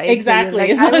JFL, right?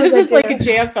 Exactly. So as long as it's like a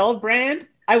JFL brand,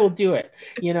 I will do it.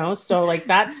 You know, so like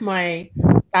I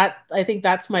think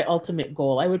that's my ultimate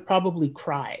goal. I would probably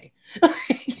cry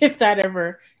if that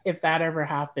ever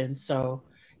happened. So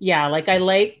yeah, like I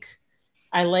like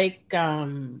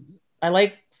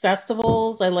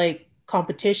festivals, I like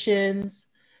competitions,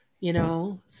 you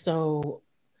know, so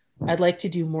I'd like to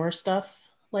do more stuff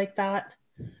like that.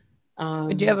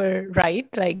 Would you ever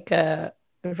write on like the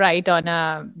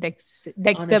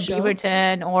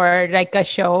Beaverton or like a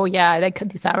show? Yeah, like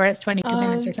this hour is 22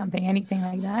 minutes or something, anything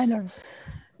like that? Or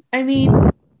I mean,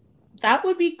 that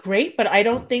would be great, but I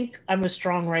don't think I'm a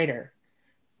strong writer.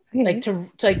 Okay. Like to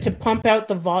pump out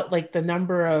the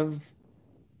number of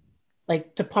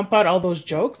like to pump out all those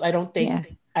jokes. I don't think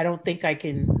I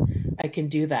can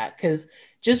do that, because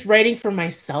just writing for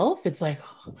myself, it's like,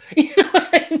 you know what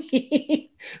I mean?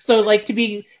 So like to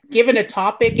be given a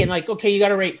topic and like, okay, you got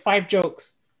to write 5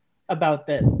 jokes about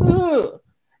this. Ooh,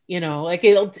 you know, like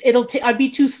I'd be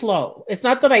too slow. It's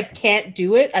not that I can't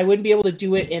do it. I wouldn't be able to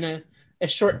do it in a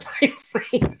short time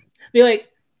frame. Be like,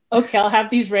 okay, I'll have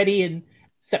these ready in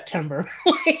September.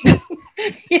 Like,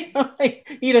 you know, I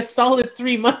need a solid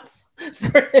 3 months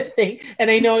sort of thing.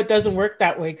 And I know it doesn't work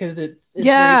that way because it's very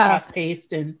fast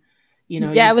paced and you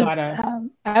know, yeah, you've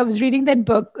I was reading that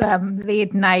book,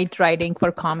 Late Night Writing for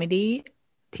Comedy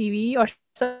TV or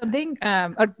something,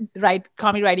 or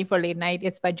comedy writing for late night.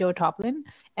 It's by Joe Toplin.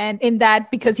 And in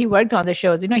that, because he worked on the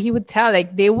shows, you know, he would tell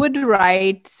like they would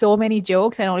write so many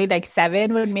jokes and only like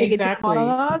 7 would make it to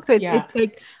monologue. So it's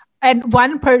like, and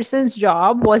one person's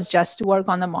job was just to work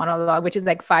on the monologue, which is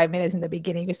like 5 minutes in the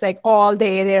beginning. It's like all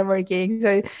day they're working.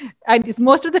 So and it's,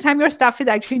 most of the time your stuff is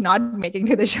actually not making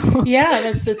to the show. Yeah,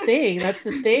 that's the thing. That's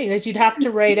the thing is you'd have to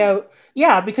write out.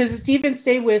 Yeah, because it's even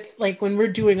say with like when we're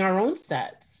doing our own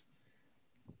sets,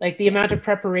 like the amount of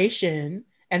preparation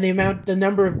and the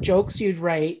number of jokes you'd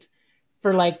write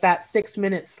for like that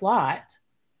 6-minute slot.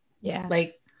 Yeah.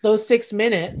 Like those 6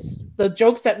 minutes, the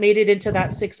jokes that made it into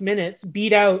that 6 minutes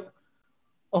beat out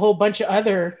a whole bunch of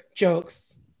other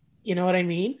jokes. You know what I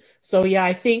mean? So yeah,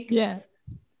 I think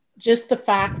just the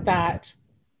fact that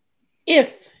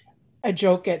if a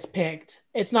joke gets picked,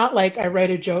 it's not like I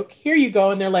write a joke, here you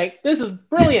go, and they're like, this is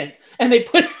brilliant, and they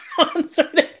put it on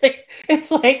sort of thing.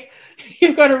 It's like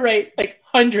you've got to write like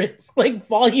hundreds, like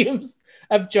volumes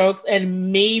of jokes,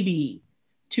 and maybe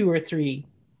 2 or 3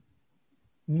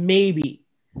 maybe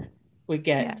would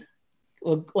get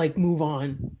will like move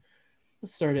on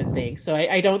sort of thing. So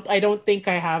I don't think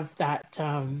I have that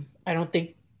I don't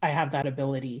think I have that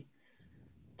ability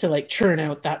to like churn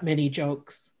out that many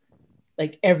jokes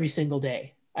like every single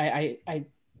day. I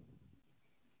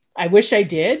wish I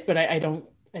did, but I don't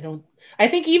I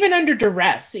think even under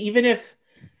duress, even if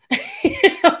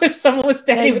if someone was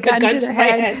standing with a gun to my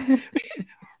head,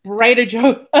 write a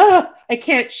joke, I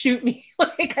can't shoot me.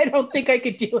 Like I don't think I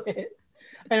could do it.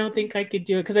 I don't think I could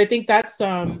do it because I think that's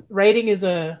writing is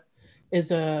a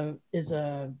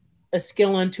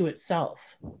skill unto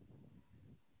itself,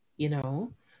 you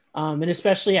know, and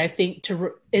especially I think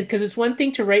because it's one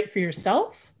thing to write for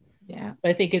yourself, but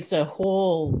I think it's a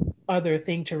whole other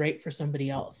thing to write for somebody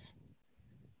else.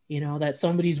 You know, that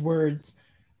somebody's words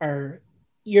are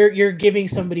you're giving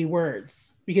somebody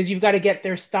words because you've got to get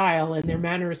their style and their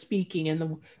manner of speaking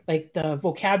and the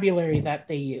vocabulary that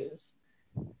they use.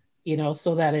 You know,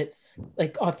 so that it's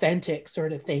like authentic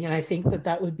sort of thing. And I think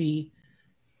that would be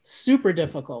super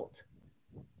difficult.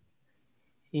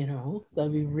 You know,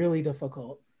 that'd be really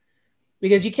difficult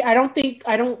because I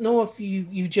don't know if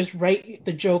you just write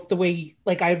the joke the way,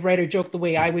 like I'd write a joke the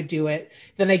way I would do it.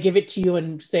 Then I give it to you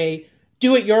and say,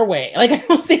 do it your way. Like, I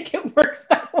don't think it works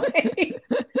that way.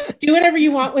 Do whatever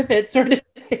you want with it sort of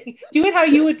thing. Do it how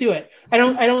you would do it. I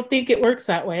don't think it works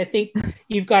that way. I think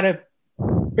you've got to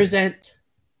present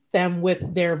them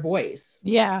with their voice.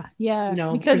 Yeah. You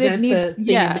know, because present the thing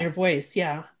in their voice.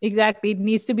 Yeah. Exactly. It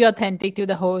needs to be authentic to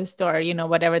the host or, you know,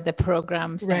 whatever the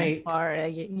program stands for.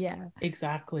 Yeah.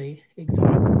 Exactly.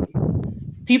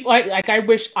 People, I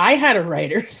wish I had a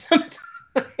writer sometimes.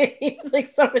 Like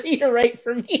somebody to write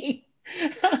for me.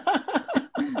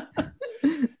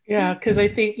 Yeah, because I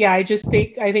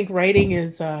think writing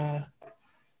is tough.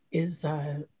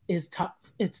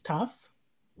 It's tough.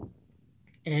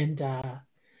 And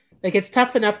like it's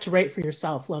tough enough to write for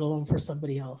yourself, let alone for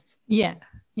somebody else. Yeah.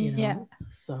 You know?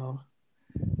 So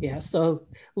yeah. So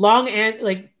long and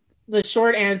like the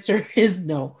short answer is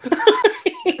no.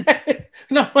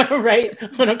 No, I want to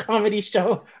write on a comedy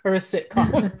show or a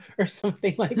sitcom or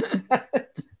something like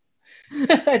that.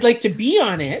 I'd like to be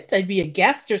on it. I'd be a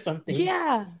guest or something.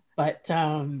 Yeah. But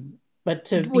to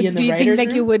be in the writer's room. Do you think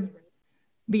like you would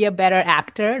be a better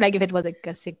actor? Like if it was like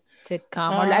a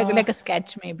sitcom or like a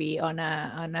sketch maybe on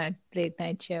a late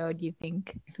night show, do you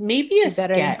think maybe a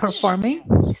better sketch performing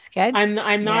sketch? I'm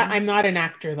not an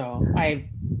actor though. I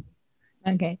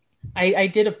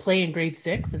did a play in grade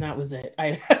 6 and that was it.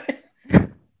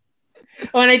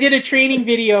 And I did a training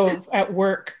video at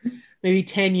work maybe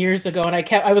 10 years ago and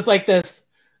I was like this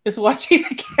watching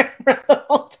the camera the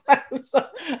whole time. So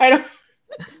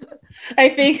I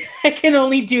think I can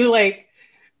only do like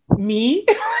me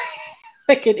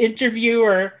like an interview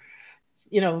or,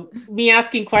 you know, me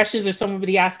asking questions or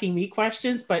somebody asking me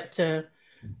questions, but to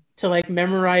like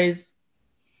memorize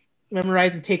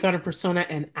and take on a persona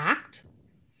and act.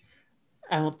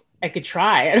 I could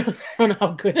try. I don't know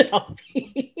how good I'll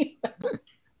be.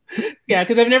 Yeah,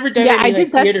 because I've never done any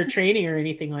like theater training or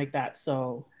anything like that.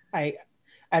 So I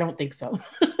don't think so.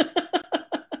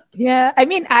 Yeah, I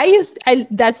mean,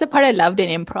 that's the part I loved in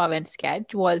improv and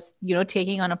sketch was,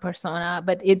 taking on a persona,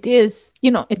 but it is,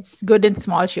 it's good in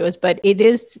small shows, but it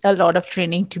is a lot of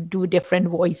training to do different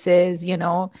voices,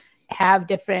 have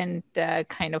different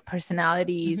kind of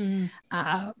personalities.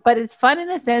 Mm-hmm. But it's fun in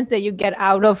a sense that you get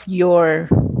out of you're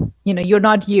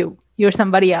not you're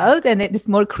somebody else, and it's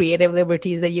more creative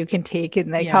liberties that you can take in,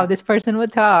 like how this person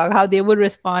would talk, how they would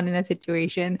respond in a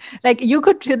situation. Like you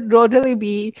could totally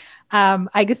be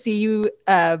I could see you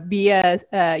be a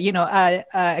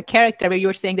character where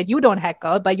you're saying that you don't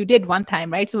heckle, but you did one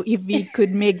time, right? So if we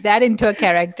could make that into a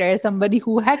character, somebody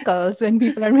who heckles when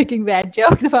people are making bad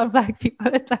jokes about Black people,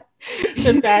 it's like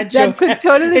the bad joke. That could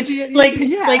totally be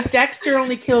like Dexter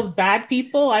only kills bad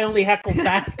people. I only heckle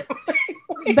bad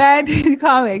bad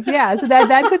comics. Yeah, so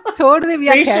that could totally be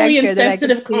a racially character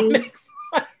insensitive comics.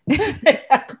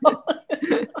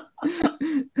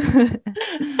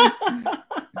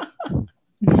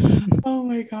 Oh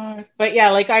my god. But yeah,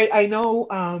 like I know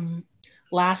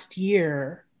last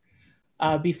year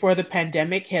before the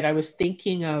pandemic hit, I was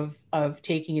thinking of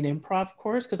taking an improv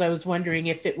course because I was wondering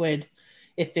if it would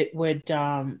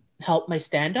help my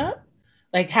stand up.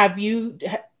 Like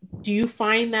do you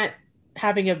find that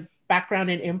having a background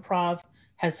in improv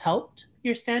has helped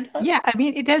your stand up? Yeah, I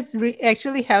mean, it has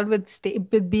actually helped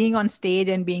with being on stage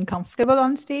and being comfortable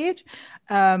on stage.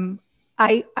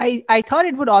 I thought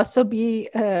it would also be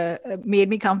made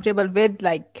me comfortable with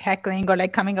like heckling or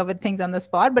like coming up with things on the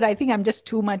spot, but I think I'm just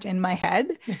too much in my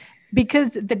head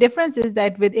because the difference is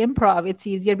that with improv, it's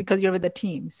easier because you're with a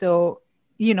team. So,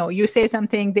 you say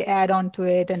something, they add on to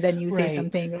it, and then you say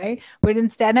something, right? But in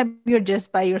stand-up, you're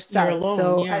just by yourself. You're alone,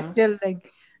 so I still like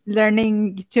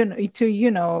learning to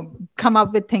come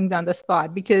up with things on the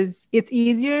spot because it's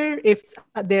easier if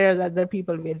there's other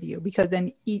people with you, because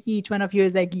then each one of you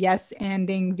is like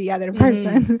ending the other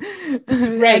person.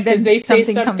 Right, because they say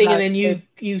something and then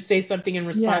you say something in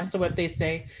response to what they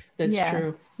say. That's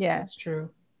true. Yeah, that's true.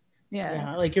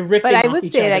 Yeah, like you're riffing but I off would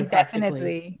each say other like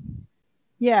definitely.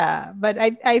 Yeah, but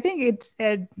I think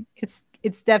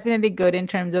it's definitely good in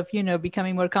terms of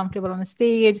becoming more comfortable on the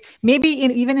stage. Maybe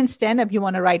even in stand-up, you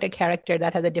want to write a character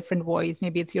that has a different voice.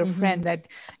 Maybe it's your friend that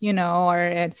or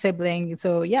a sibling.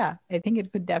 So yeah, I think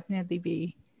it could definitely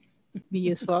be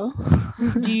useful.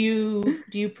 Do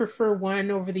you prefer one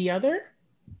over the other?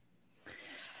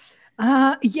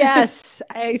 Yes.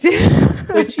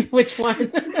 Which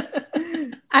one?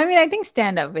 I mean, I think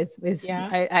stand-up is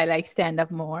I like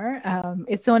stand-up more.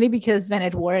 It's only because when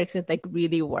it works, it like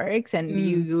really works, and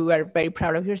you are very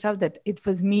proud of yourself that it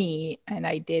was me and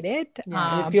I did it.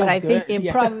 Yeah, it feels but I good. think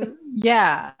improv,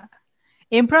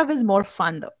 improv is more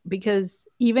fun though, because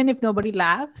even if nobody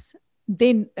laughs,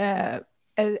 they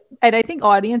and I think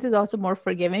audience is also more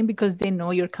forgiving because they know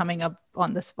you're coming up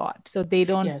on the spot. So they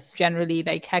don't generally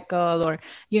like heckle or,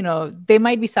 they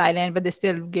might be silent, but they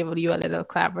still give you a little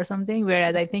clap or something.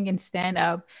 Whereas I think in stand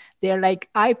up, they're like,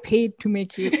 I paid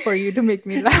for you to make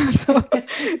me laugh. So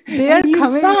they are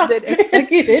coming with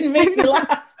it. You didn't make me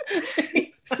laugh.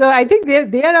 So I think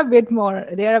they're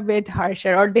a bit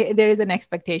harsher, or there is an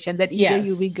expectation that either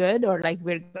you be good or like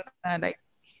we're gonna like,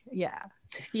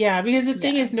 Yeah, because the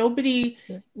thing is, nobody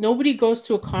goes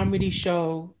to a comedy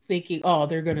show thinking, oh,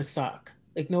 they're gonna suck.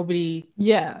 Like nobody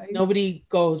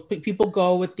goes. People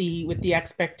go with the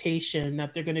expectation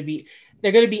that they're gonna be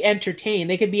entertained.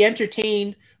 They could be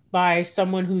entertained by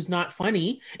someone who's not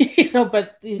funny,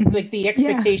 but the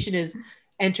expectation is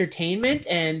entertainment,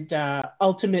 and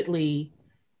ultimately,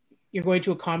 you're going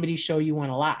to a comedy show, you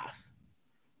want to laugh.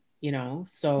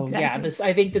 So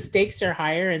I think the stakes are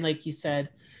higher, and like you said.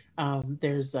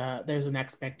 There's an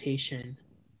expectation,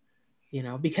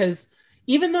 because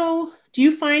even though, do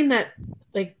you find that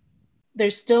like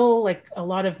there's still like a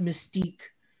lot of mystique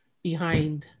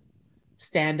behind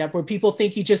stand up where people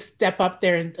think you just step up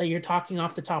there and you're talking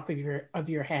off the top of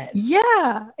your head?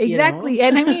 Yeah, exactly.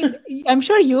 And I mean, I'm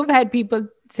sure you've had people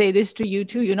say this to you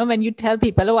too, when you tell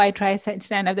people, oh, I try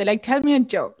stand up, they're like, tell me a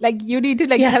joke. Like you need to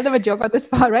tell them a joke on the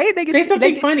spot, right? Like say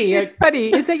something funny. It's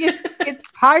funny. It's like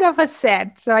it's part of a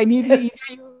set. So I need to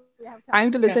have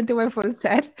time to listen to my full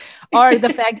set. Or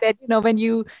the fact that, when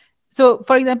you, so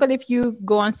for example, if you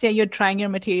go on say you're trying your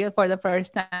material for the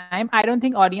first time, I don't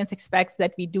think audience expects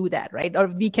that we do that, right? Or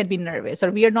we can be nervous,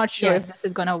 or we are not sure if this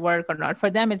is going to work or not. For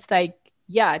them, it's like,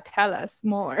 tell us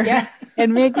more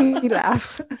and make me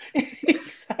laugh.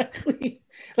 Exactly.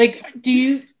 Like, do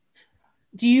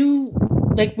you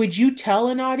like, would you tell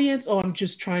an audience, oh, I'm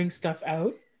just trying stuff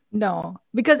out? No,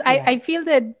 because I feel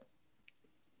that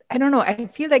I don't know. I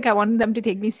feel like I want them to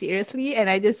take me seriously, and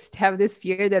I just have this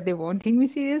fear that they won't take me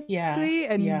seriously.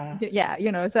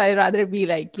 And so I'd rather be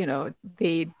like,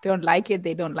 they don't like it,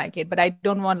 they don't like it, but I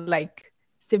don't want like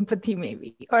sympathy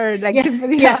maybe, or like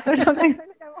sympathy laughs or something.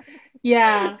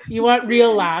 Yeah, you want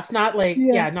real laughs, not like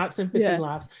not sympathy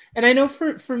laughs. And I know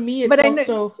for me, it's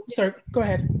also sorry. Go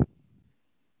ahead.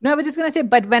 No, I was just gonna say,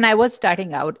 but when I was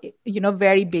starting out,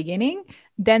 very beginning,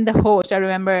 then the host, I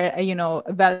remember,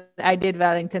 I did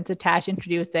Wellington, so Tash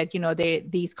introduced that,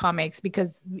 these comics,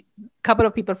 because a couple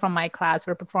of people from my class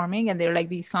were performing, and they were like,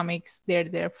 these comics, they're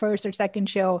their first or second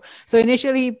show. So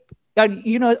initially,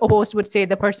 a host would say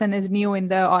the person is new in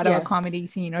the Ottawa comedy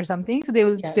scene or something. So they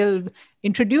will still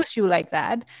introduce you like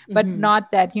that, but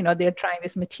not that, they're trying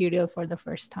this material for the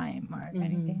first time or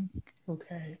anything.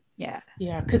 Okay. Yeah.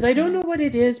 Yeah. Cause I don't know what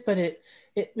it is, but it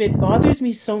bothers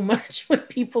me so much when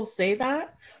people say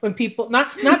that, when people,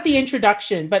 not the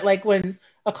introduction, but like when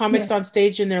a comic's on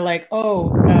stage and they're like,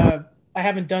 I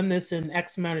haven't done this in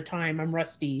X amount of time, I'm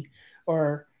rusty,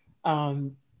 or,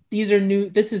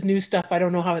 this is new stuff, I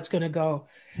don't know how it's going to go.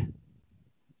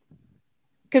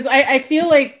 Cause I feel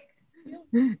like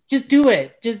just do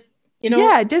it. Just,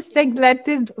 just like let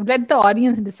the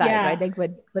audience decide, right? Like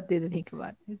what they think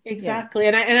about it. Exactly.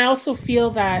 And I also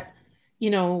feel that,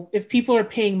 if people are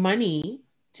paying money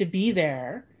to be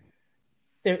there,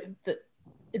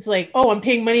 it's like, oh, I'm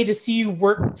paying money to see you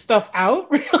work stuff out.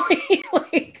 Really?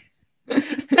 Like,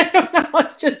 I don't know. I'm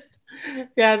just,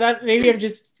 that maybe I'm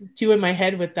just too in my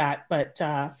head with that. But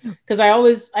because I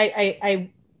always, I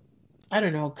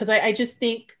don't know, because I just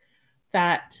think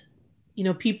that,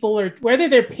 people are, whether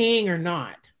they're paying or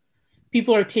not,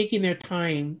 people are taking their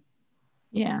time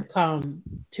to come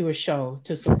to a show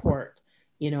to support,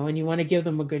 and you want to give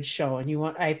them a good show, and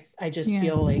I just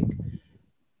feel like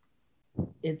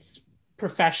it's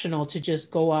professional to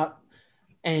just go up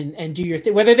and do your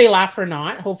thing, whether they laugh or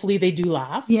not. Hopefully they do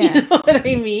laugh. You know what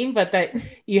I mean? But that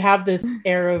you have this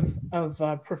air of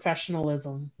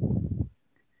professionalism,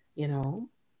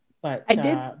 but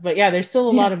there's still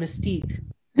a lot of mystique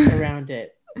around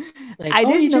it. Like, I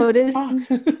didn't notice. Talk.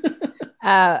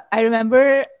 I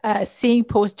remember seeing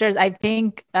posters, I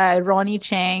think Ronnie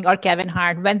Chang or Kevin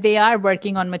Hart, when they are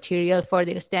working on material for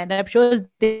their stand-up shows,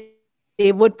 they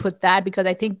would put that, because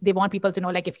I think they want people to know,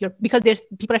 like, because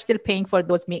people are still paying for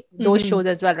those shows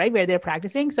as well, right, where they're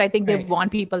practicing. So I think they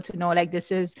want people to know, like,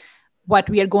 this is what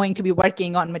we are going to be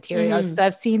working on material. So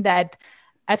I've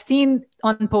seen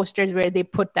on posters where they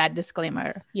put that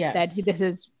disclaimer that this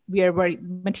is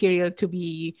material to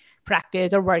be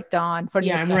practiced or worked on for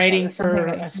I'm writing for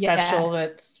a special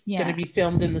that's going to be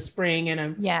filmed in the spring, and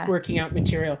I'm working out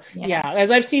material. As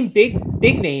I've seen big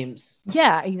names do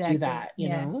that, you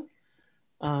know.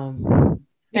 And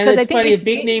it's funny if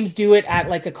big names do it at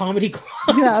like a comedy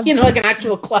club, like an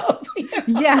actual club.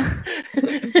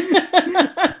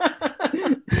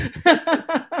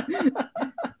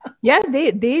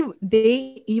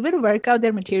 They even work out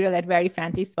their material at very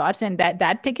fancy spots, and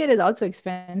that ticket is also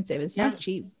expensive. It's not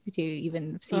cheap to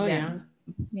even see them.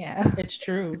 It's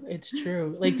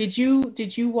true. Like, did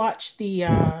you watch the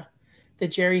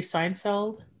Jerry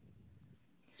Seinfeld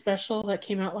special that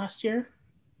came out last year?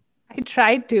 I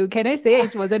tried to. Can I say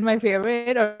it wasn't my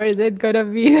favorite, or is it gonna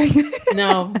be like...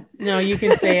 No, you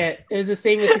can say it. It was the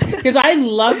same with, because I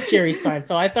loved Jerry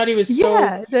Seinfeld. I thought he was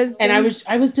and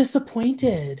I was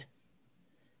disappointed.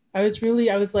 I was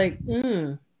like,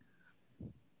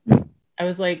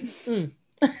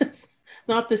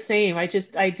 not the same. I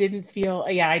didn't feel,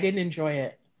 I didn't enjoy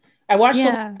it. I watched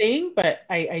the whole thing, but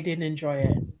I didn't enjoy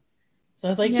it. So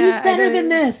I was like, he's better than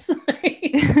this.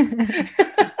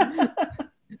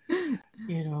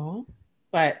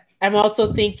 But I'm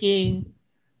also thinking,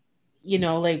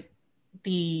 like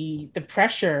the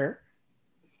pressure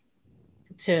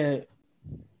to,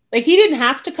 like, he didn't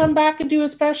have to come back and do a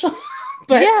special.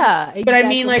 But but I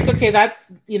mean, like, okay,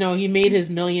 that's, he made his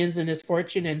millions and his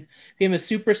fortune and became a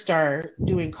superstar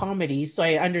doing comedy. So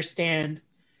I understand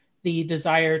the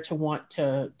desire to want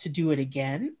to do it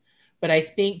again. But I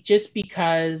think just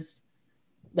because,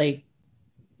 like,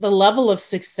 the level of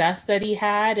success that he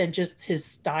had and just his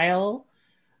style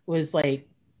was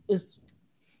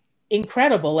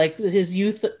incredible. Like his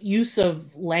use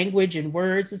of language and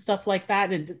words and stuff like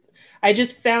that. And I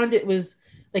just found it was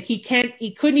like, he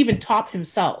couldn't even top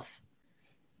himself.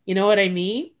 You know what I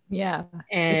mean? Yeah.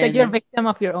 And it's like you're a victim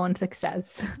of your own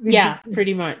success. Yeah,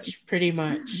 pretty much.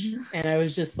 And I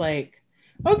was just like,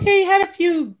 okay, he had a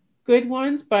few good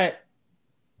ones, but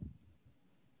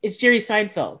it's Jerry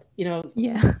Seinfeld,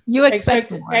 Yeah. You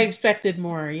expect more. I expected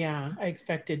more. Yeah. I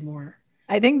expected more.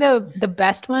 I think the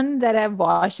best one that I've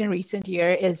watched in recent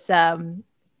year is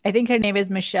I think her name is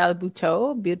Michelle Buteau,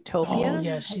 Oh Butopia.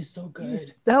 yeah, she's so good.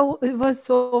 So it was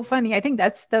so funny. I think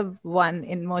that's the one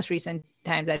in most recent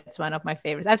times. That's one of my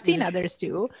favorites. I've seen others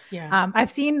too. Yeah.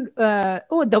 I've seen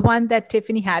the one that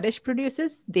Tiffany Haddish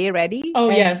produces, They Ready. Oh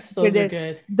And yes, those are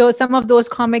good. Though some of those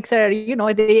comics are,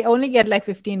 they only get like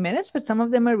 15 minutes, but some of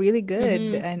them are really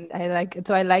good. And I like it.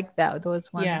 So I like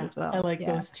those ones as well. I like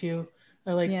those too.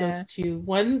 I like those Yeah. two.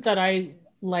 One that I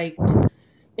liked,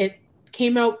 it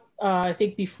came out I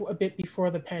think a bit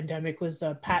before the pandemic, was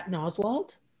Patton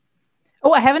Oswalt.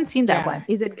 Oh, I haven't seen that one.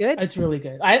 Is it good? It's really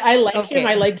good. I like him.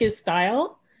 I like his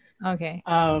style. Okay.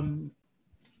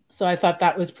 So I thought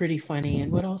that was pretty funny.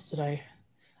 And what else did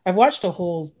I've watched a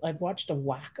whole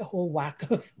whack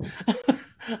of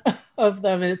of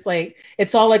them, and it's like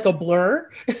it's all like a blur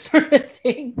sort of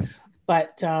thing.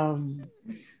 But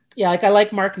yeah, like I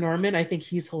like Mark Norman. I think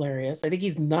he's hilarious. I think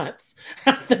he's nuts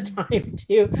half the time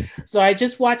too. So I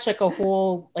just watch like a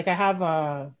whole, like I have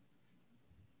an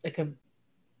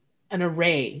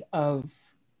array of,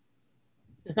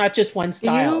 it's not just one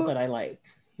style that I like,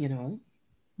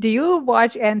 Do you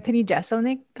watch Anthony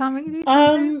Jeselnik comedy?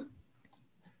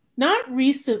 Not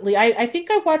recently. I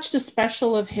think I watched a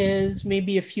special of his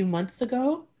maybe a few months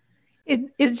ago.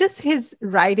 It's just his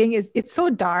writing it's so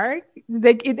dark.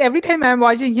 Like every time I'm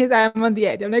watching his, I'm on the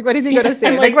edge. I'm like, what is he gonna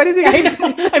say? Like, what is he gonna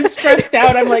say? I'm stressed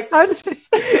out. I'm like, because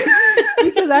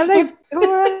I'm like,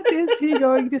 what is he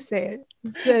going to say?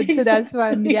 So that's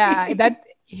one. Yeah, that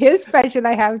his special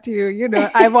I have to,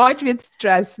 I watch with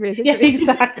stress basically. Yeah,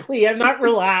 exactly. I'm not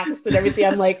relaxed and everything.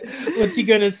 I'm like, what's he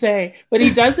gonna say? But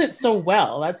he does it so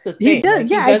well. That's the thing. He does.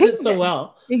 He does it so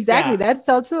well. Exactly. Yeah. That's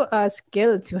also a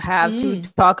skill to have to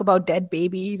talk about dead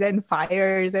babies and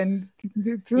fires and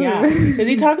because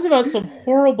he talks about some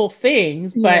horrible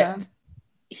things, but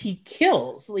he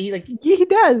kills. He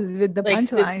does with the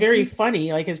punchline. It's very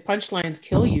funny. Like his punchlines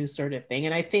kill you, sort of thing.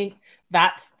 And I think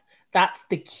that's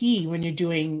the key when you're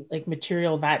doing like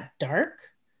material that dark,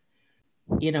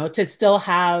 to still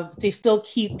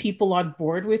keep people on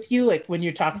board with you. Like when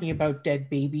you're talking about dead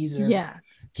babies or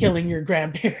killing your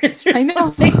grandparents or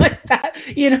something like that,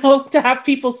 to have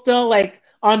people still like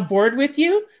on board with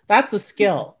you, that's a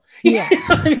skill. Yeah.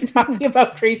 Talking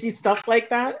about crazy stuff like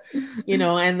that,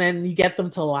 and then you get them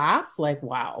to laugh, like,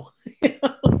 wow.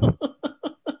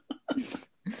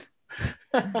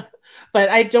 But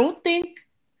I don't think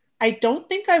I've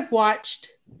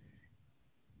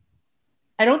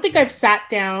sat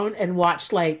down and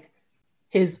watched like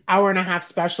his hour-and-a-half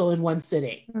special in one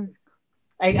sitting.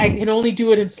 I can only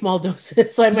do it in small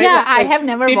doses. So I have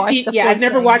never watched the I've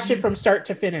never watched it from start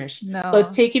to finish. No. So it's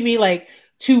taken me like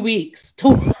 2 weeks to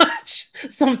watch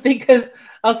something, because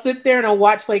I'll sit there and I'll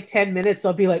watch like 10 minutes.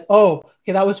 I'll be like, oh,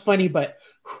 okay, that was funny, but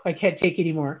I can't take it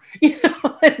anymore.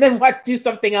 And then do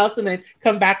something else, and then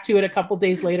come back to it a couple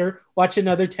days later, watch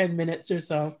another 10 minutes or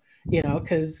so,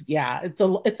 because it's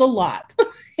a lot.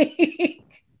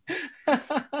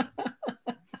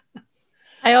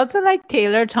 I also like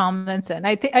Taylor Tomlinson.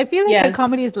 I feel like the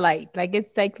comedy is light. Like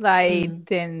it's like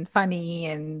light and funny,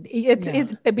 and it's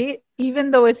a bit,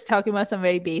 even though it's talking about some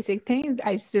very basic things,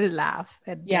 I still laugh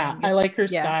at them. I like her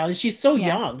style. And she's so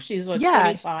young. She's like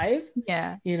 25.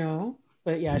 Yeah.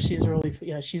 But she's really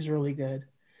good.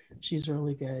 She's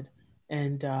really good.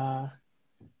 And I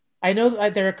know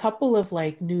that there are a couple of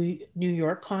like New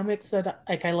York comics that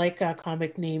like I like a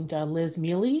comic named Liz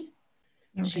Mealy.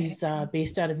 Okay. She's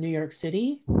based out of New York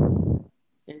City.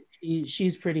 And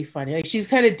she's pretty funny. Like she's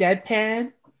kind of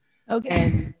deadpan,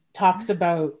 and talks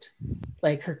about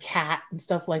like her cat and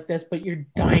stuff like this, but you're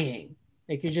dying.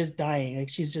 Like you're just dying. Like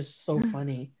she's just so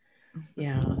funny.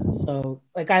 Yeah. So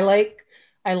like I like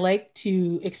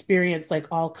to experience like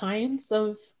all kinds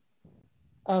of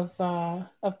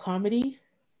comedy.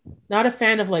 Not a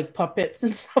fan of like puppets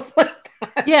and stuff like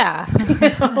that. Yeah.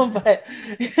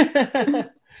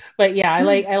 But yeah, I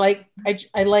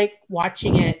like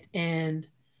watching it, and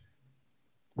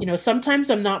sometimes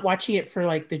I'm not watching it for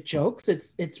like the jokes.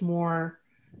 It's more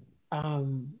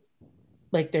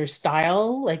like their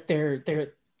style, like their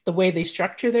the way they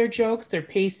structure their jokes, their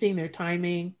pacing, their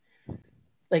timing,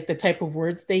 like the type of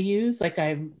words they use. Like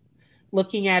I'm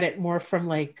looking at it more from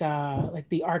like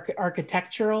the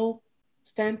architectural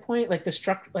standpoint, like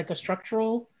a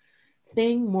structural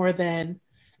thing more than.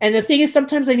 And the thing is,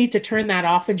 sometimes I need to turn that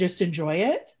off and just enjoy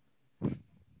it.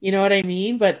 You know what I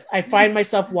mean? But I find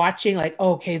myself watching like,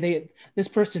 this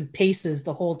person paces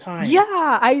the whole time. Yeah,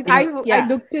 I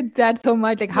looked at that so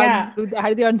much. Like how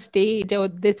are they on stage? Oh,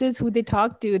 this is who they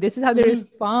talk to. This is how they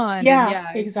respond.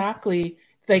 Yeah, exactly.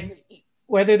 Like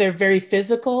whether they're very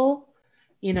physical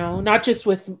you know, not just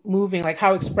with moving, like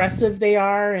how expressive they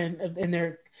are and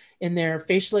in their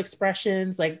facial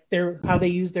expressions, like how they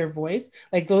use their voice.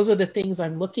 Like those are the things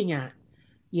I'm looking at,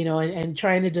 you know, and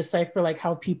trying to decipher like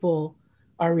how people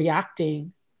are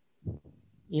reacting,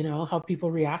 you know, how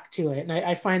people react to it. And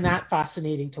I find that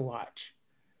fascinating to watch.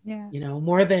 Yeah. You know,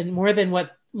 more than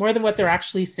what they're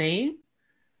actually saying.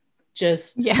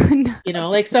 Just, you know,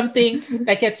 like something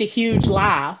that gets a huge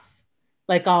laugh,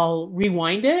 like I'll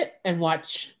rewind it and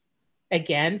watch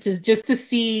again to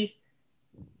see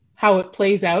how it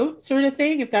plays out, sort of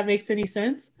thing, if that makes any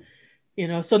sense. You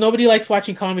know, so nobody likes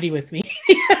watching comedy with me.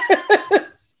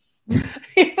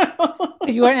 You know?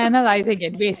 You are analyzing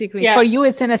it basically. Yeah. For you,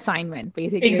 it's an assignment,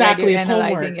 basically. Exactly, it's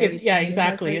homework.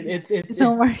 Exactly. It's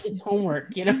homework. It's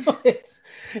homework. You know,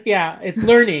 it's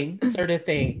learning, sort of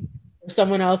thing. For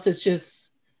someone else, it's just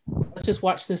let's just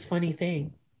watch this funny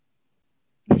thing.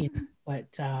 You know,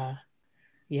 but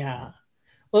yeah.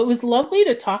 Well, it was lovely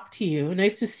to talk to you.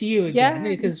 Nice to see you again,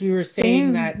 because we were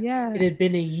saying that it had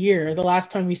been a year. The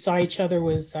last time we saw each other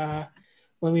was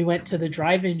when we went to the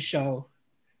drive-in show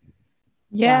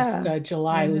last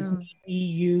July. It was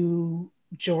you,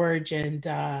 George, and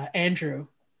Andrew.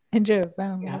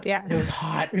 Yeah. It was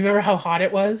hot. Remember how hot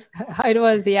it was? It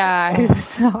was, It was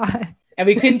so hot. And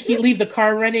we couldn't leave the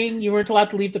car running. You weren't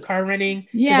allowed to leave the car running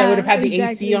because I would have had the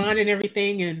AC on and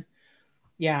everything. And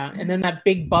and then that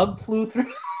big bug flew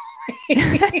through.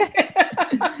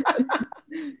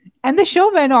 And the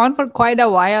show went on for quite a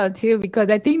while too, because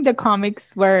I think the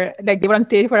comics were like they were on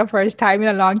stage for the first time in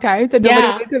a long time. So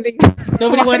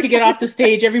nobody wanted to get off the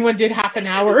stage. Everyone did half an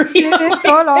hour.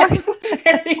 So long.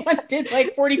 Everyone did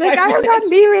like 45 minutes. I'm not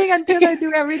leaving until I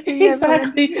do everything.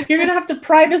 Exactly. You're gonna have to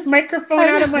pry this microphone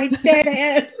out of my dead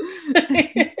hands.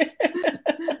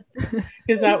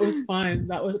 Because that was fun.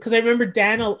 That was because I remember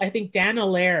I think Dan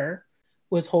Allaire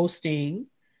was hosting.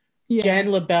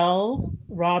 Jen LaBelle,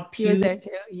 Rob Pugh, was there too.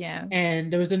 And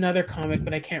there was another comic,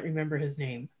 but I can't remember his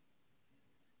name.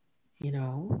 You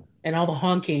know, and all the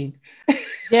honking.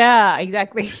 Yeah,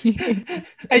 exactly.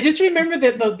 I just remember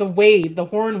the wave, the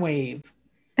horn wave.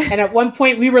 And at one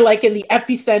point we were like in the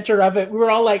epicenter of it. We were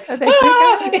all like, in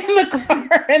the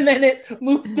car, and then it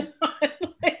moved on.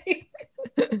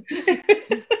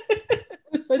 It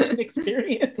was such an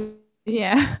experience.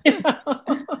 Yeah.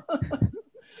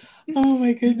 Oh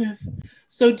my goodness.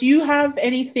 So do you have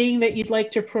anything that you'd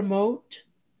like to promote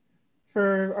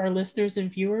for our listeners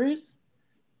and viewers?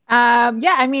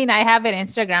 I mean, I have an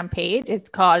Instagram page. It's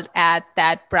called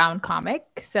 @thatbrowncomic.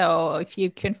 So if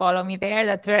you can follow me there,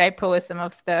 that's where I post some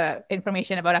of the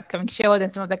information about upcoming shows and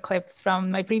some of the clips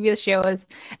from my previous shows.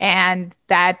 And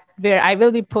that where I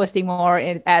will be posting more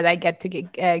as I get to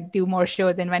do more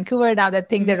shows in Vancouver now that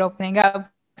things are opening up.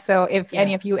 So if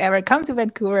any of you ever come to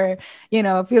Vancouver, you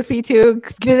know, feel free to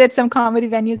visit some comedy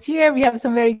venues here. We have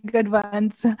some very good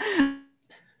ones.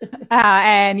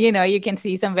 And, you know, you can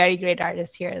see some very great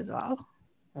artists here as well.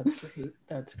 That's great.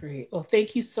 That's great. Well,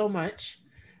 thank you so much.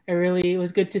 It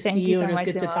was good to see you, and it was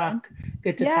good to talk.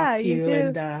 Good to talk to you.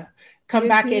 And come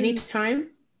back anytime.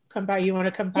 Come back. You want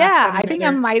to come back? Yeah, I think I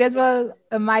might as well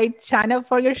might sign up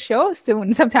for your show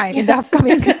soon, sometime in the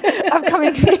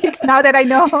upcoming weeks. Now that I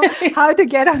know how to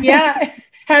get on. Yeah,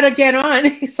 how to get on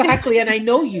exactly, and I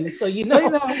know you, so you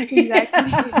know.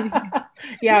 Exactly.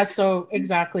 Yeah. So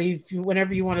exactly.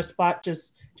 Whenever you want a spot,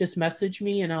 just message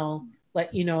me, and I'll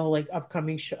let you know like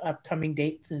upcoming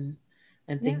dates and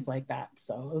things like that.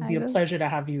 So it would be a pleasure to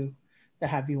have you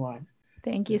on.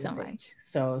 Thank you so much.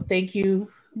 So thank you.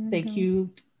 Thank you.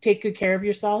 Take good care of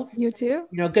yourself. You too.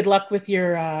 You know, good luck with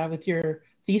your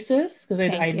thesis, because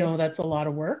I know that's a lot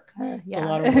of work. A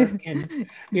lot of work, and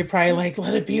you're probably like,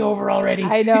 let it be over already.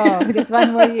 I know, just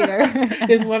one more year.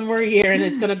 There's one more year, and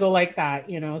it's gonna go like that,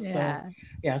 you know.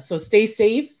 So stay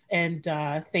safe, and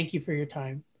thank you for your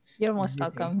time. You're most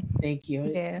welcome. Thank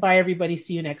you. Bye, everybody.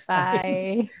 See you next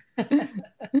time. Bye.